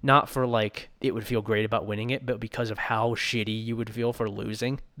one. Not for, like, it would feel great about winning it, but because of how shitty you would feel for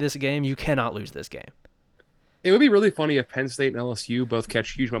losing this game. You cannot lose this game. It would be really funny if Penn State and LSU both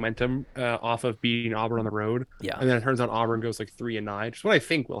catch huge momentum off of beating Auburn on the road. Yeah. And then it turns out Auburn goes like 3-9, which is what I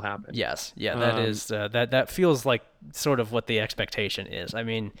think will happen. Yes. Yeah, that is that feels like sort of what the expectation is. I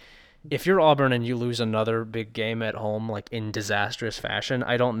mean, if you're Auburn and you lose another big game at home, like in disastrous fashion,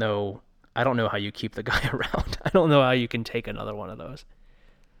 I don't know how you keep the guy around. I don't know how you can take another one of those.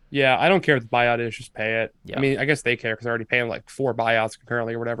 Yeah, I don't care what the buyout is, just pay it. Yeah. I mean, I guess they care because they're already paying like 4 buyouts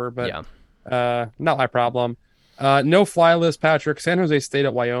concurrently or whatever. But Not my problem. No fly list, Patrick. San Jose State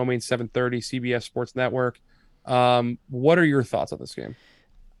at Wyoming, 7:30, CBS Sports Network. What are your thoughts on this game?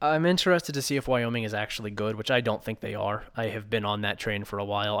 I'm interested to see if Wyoming is actually good, which I don't think they are. I have been on that train for a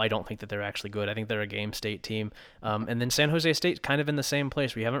while. I don't think that they're actually good. I think they're a game state team. And then San Jose State kind of in the same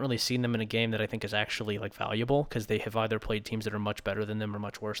place. We haven't really seen them in a game that I think is actually like valuable because they have either played teams that are much better than them or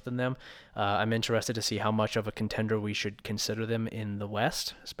much worse than them. I'm interested to see how much of a contender we should consider them in the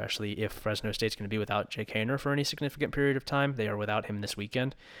West, especially if Fresno State's going to be without Jake Haener for any significant period of time. They are without him this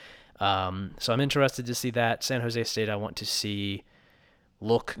weekend. So I'm interested to see that. San Jose State, I want to see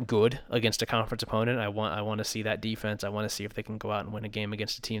look good against a conference opponent. I want to see that defense. I want to see if they can go out and win a game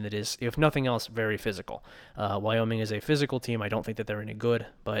against a team that is, if nothing else, very physical. Wyoming is a physical team. I don't think that they're any good,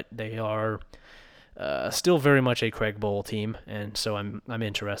 but they are still very much a Craig Bowl team, and so I'm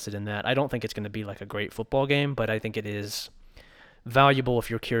interested in that. I don't think it's going to be like a great football game, but I think it is valuable if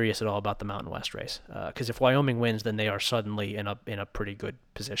you're curious at all about the Mountain West race. Because if Wyoming wins, then they are suddenly in a pretty good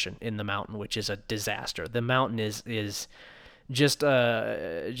position in the Mountain, which is a disaster. The Mountain is just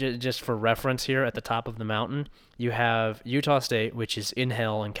for reference here, at the top of the mountain, you have Utah State, which is in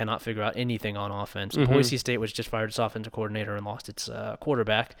hell and cannot figure out anything on offense. Mm-hmm. Boise State, which just fired its offensive coordinator and lost its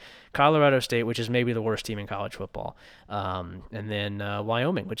quarterback. Colorado State, which is maybe the worst team in college football. And then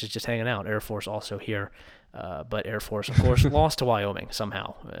Wyoming, which is just hanging out. Air Force also here. But Air Force, of course, lost to Wyoming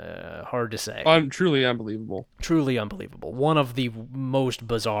somehow. Hard to say. Truly unbelievable. Truly unbelievable. One of the most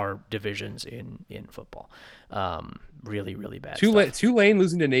bizarre divisions in football. Really, really bad stuff. Tulane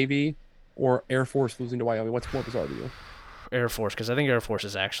losing to Navy or Air Force losing to Wyoming. What's more bizarre to you? Air Force, because I think Air Force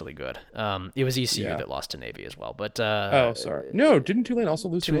is actually good. It was ECU that lost to Navy as well. But sorry. No, didn't Tulane also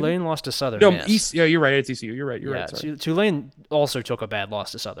lose to Navy? Tulane lost to Southern No, Miss. yeah, you're right. It's ECU. You're right. You're right. Sorry. Tulane also took a bad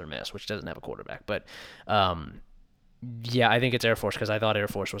loss to Southern Miss, which doesn't have a quarterback. But yeah, I think it's Air Force because I thought Air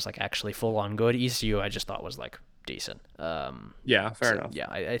Force was like actually full on good. ECU I just thought was like decent. Yeah, fair enough.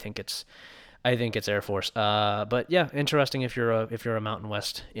 Yeah, I think it's Air Force. But yeah, interesting if you're a Mountain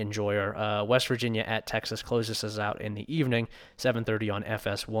West enjoyer. West Virginia at Texas closes us out in the evening, 7:30 on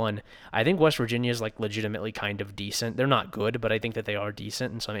FS1. I think West Virginia is like legitimately kind of decent. They're not good, but I think that they are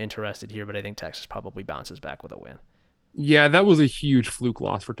decent, and so I'm interested here. But I think Texas probably bounces back with a win. Yeah, that was a huge fluke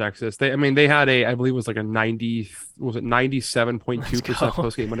loss for Texas. They had I believe it was like a 97.2%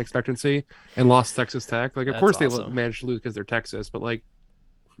 post-game win expectancy and lost Texas Tech. Like, of course they managed to lose because they're Texas, but like,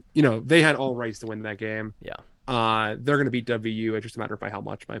 they had all rights to win that game. Yeah. They're going to beat WU. It's just a matter of by how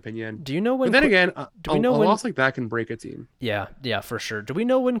much, my opinion. Do you know when? But then again, do we know when? A loss like that can break a team. Yeah, for sure. Do we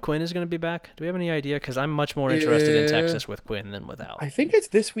know when Quinn is going to be back? Do we have any idea? Because I'm much more interested in Texas with Quinn than without. I think it's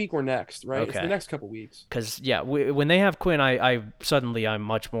this week or next, right? Okay. It's the next couple weeks. Because when they have Quinn, I'm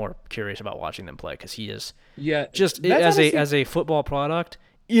much more curious about watching them play because he is just as a football product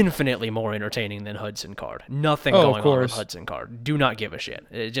infinitely more entertaining than Hudson Card. Nothing going on with Hudson Card. Do not give a shit.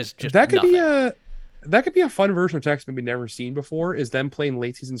 It just that could nothing. That could be a fun version of Texas maybe never seen before, is them playing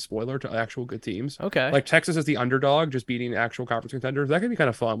late season spoiler to actual good teams. Okay. Like Texas as the underdog, just beating actual conference contenders. That could be kind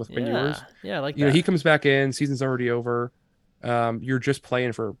of fun with Quinn Ewers. Yeah, I like that. He comes back in, season's already over. You're just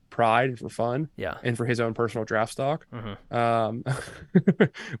playing for pride and for fun. Yeah. And for his own personal draft stock. Mm-hmm.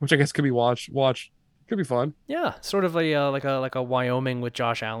 Which I guess could be watched. Could be fun. Yeah, sort of like a Wyoming with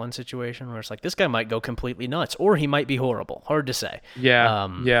Josh Allen situation where it's like this guy might go completely nuts or he might be horrible. Hard to say.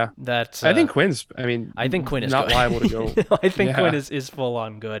 Yeah, That's. I think Quinn's. I think Quinn is not good. liable to go. I think Quinn is full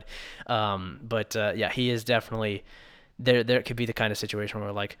on good. But he is definitely. There could be the kind of situation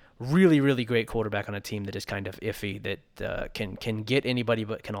where like really, really great quarterback on a team that is kind of iffy that can get anybody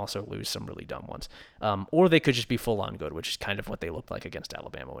but can also lose some really dumb ones. Or they could just be full on good, which is kind of what they looked like against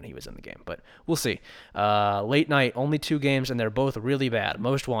Alabama when he was in the game. But we'll see. Late night, only 2 games, and they're both really bad.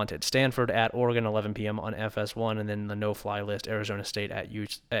 Most wanted: Stanford at Oregon, 11 p.m. on FS1, and then the no-fly list: Arizona State at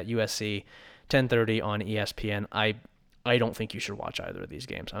USC, 10:30 on ESPN. I don't think you should watch either of these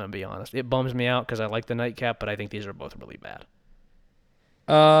games. I'm going to be honest. It bums me out because I like the nightcap, but I think these are both really bad.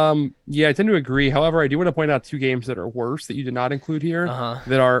 Yeah, I tend to agree. However, I do want to point out 2 games that are worse that you did not include here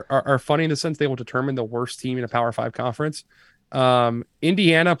that are funny in the sense they will determine the worst team in a Power 5 conference.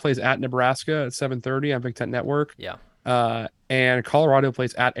 Indiana plays at Nebraska at 7:30 on Big Ten Network. Yeah. And Colorado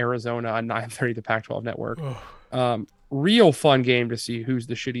plays at Arizona on 9:30 the Pac-12 Network. Real fun game to see who's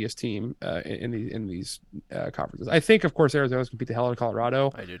the shittiest team in these conferences. I think, of course, Arizona's going to beat the hell out of Colorado.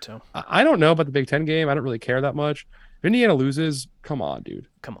 I do too. I don't know about the Big Ten game. I don't really care that much. If Indiana loses, come on, dude.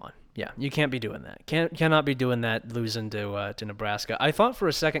 Come on. Yeah, you can't be doing that. Cannot be doing that, losing to Nebraska. I thought for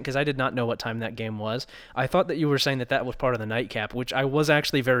a second, because I did not know what time that game was, I thought that you were saying that that was part of the nightcap, which I was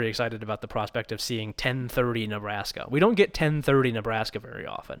actually very excited about the prospect of seeing 10:30 Nebraska. We don't get 10:30 Nebraska very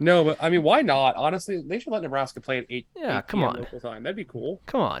often. No, but I mean, why not? Honestly, they should let Nebraska play at 8. Yeah, 8 come p.m. on. local time. That'd be cool.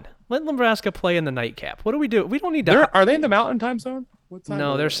 Come on. Let Nebraska play in the nightcap. What do we do? We don't need to. Are they in the Mountain Time Zone? What time?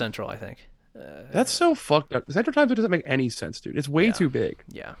 No, are they're they? Central, I think. That's so fucked up. Central Time Zone doesn't make any sense, dude. It's way Yeah. too big.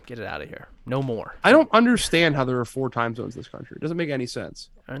 Yeah, get it out of here. No more. I don't understand how there are 4 time zones in this country. It doesn't make any sense.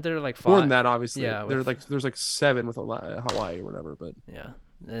 Aren't there like 5? More than that, obviously. Yeah, There's like 7 with Hawaii or whatever. But Yeah,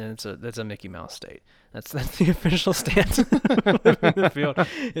 and that's a Mickey Mouse state. That's the official stance of the field.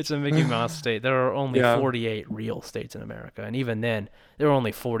 It's a Mickey Mouse state. There are only 48 real states in America, and even then, there are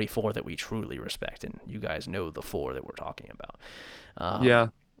only 44 that we truly respect. And you guys know the 4 that we're talking about. yeah.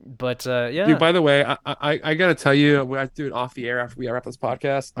 But yeah. Dude, by the way, I gotta tell you, we have to do it off the air after we wrap this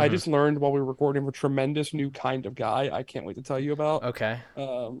podcast. I just learned while we were recording of a tremendous new kind of guy I can't wait to tell you about. Okay.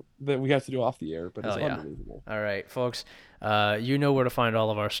 That we have to do off the air, but it's Hell yeah. unbelievable. All right, folks. You know where to find all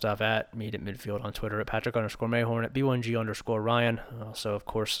of our stuff at Meet at Midfield on Twitter, at Patrick_Mayhorn, at B1G_Ryan. Also, of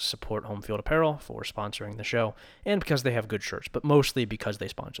course, support Home Field Apparel for sponsoring the show and because they have good shirts, but mostly because they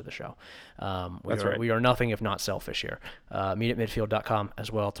sponsor the show. We are nothing if not selfish here. Meetatmidfield.com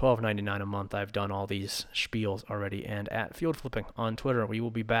as well, $12.99 a month. I've done all these spiels already, and at Field Flipping on Twitter. We will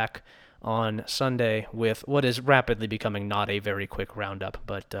be back on Sunday with what is rapidly becoming not a very quick roundup,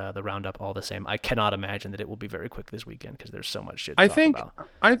 but the roundup all the same. I cannot imagine that it will be very quick this weekend because there's so much shit to talk about.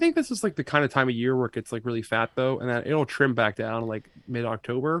 I think this is like the kind of time of year where it gets like really fat though, and then it'll trim back down like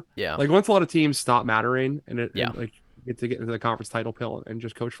mid-October. Yeah. Like once a lot of teams stop mattering and Yeah. and, like get into the conference title pill and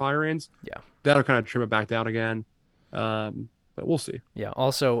just coach firings. Yeah. That'll kind of trim it back down again. But we'll see. Yeah.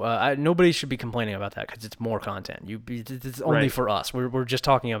 Also, nobody should be complaining about that because it's more content. It's only for us. We're just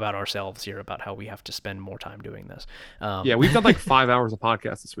talking about ourselves here, about how we have to spend more time doing this. Yeah, we've done like 5 hours of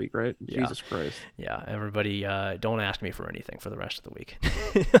podcast this week, right? Yeah. Jesus Christ. Yeah. Everybody, don't ask me for anything for the rest of the week.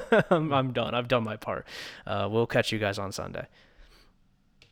 I'm done. I've done my part. We'll catch you guys on Sunday.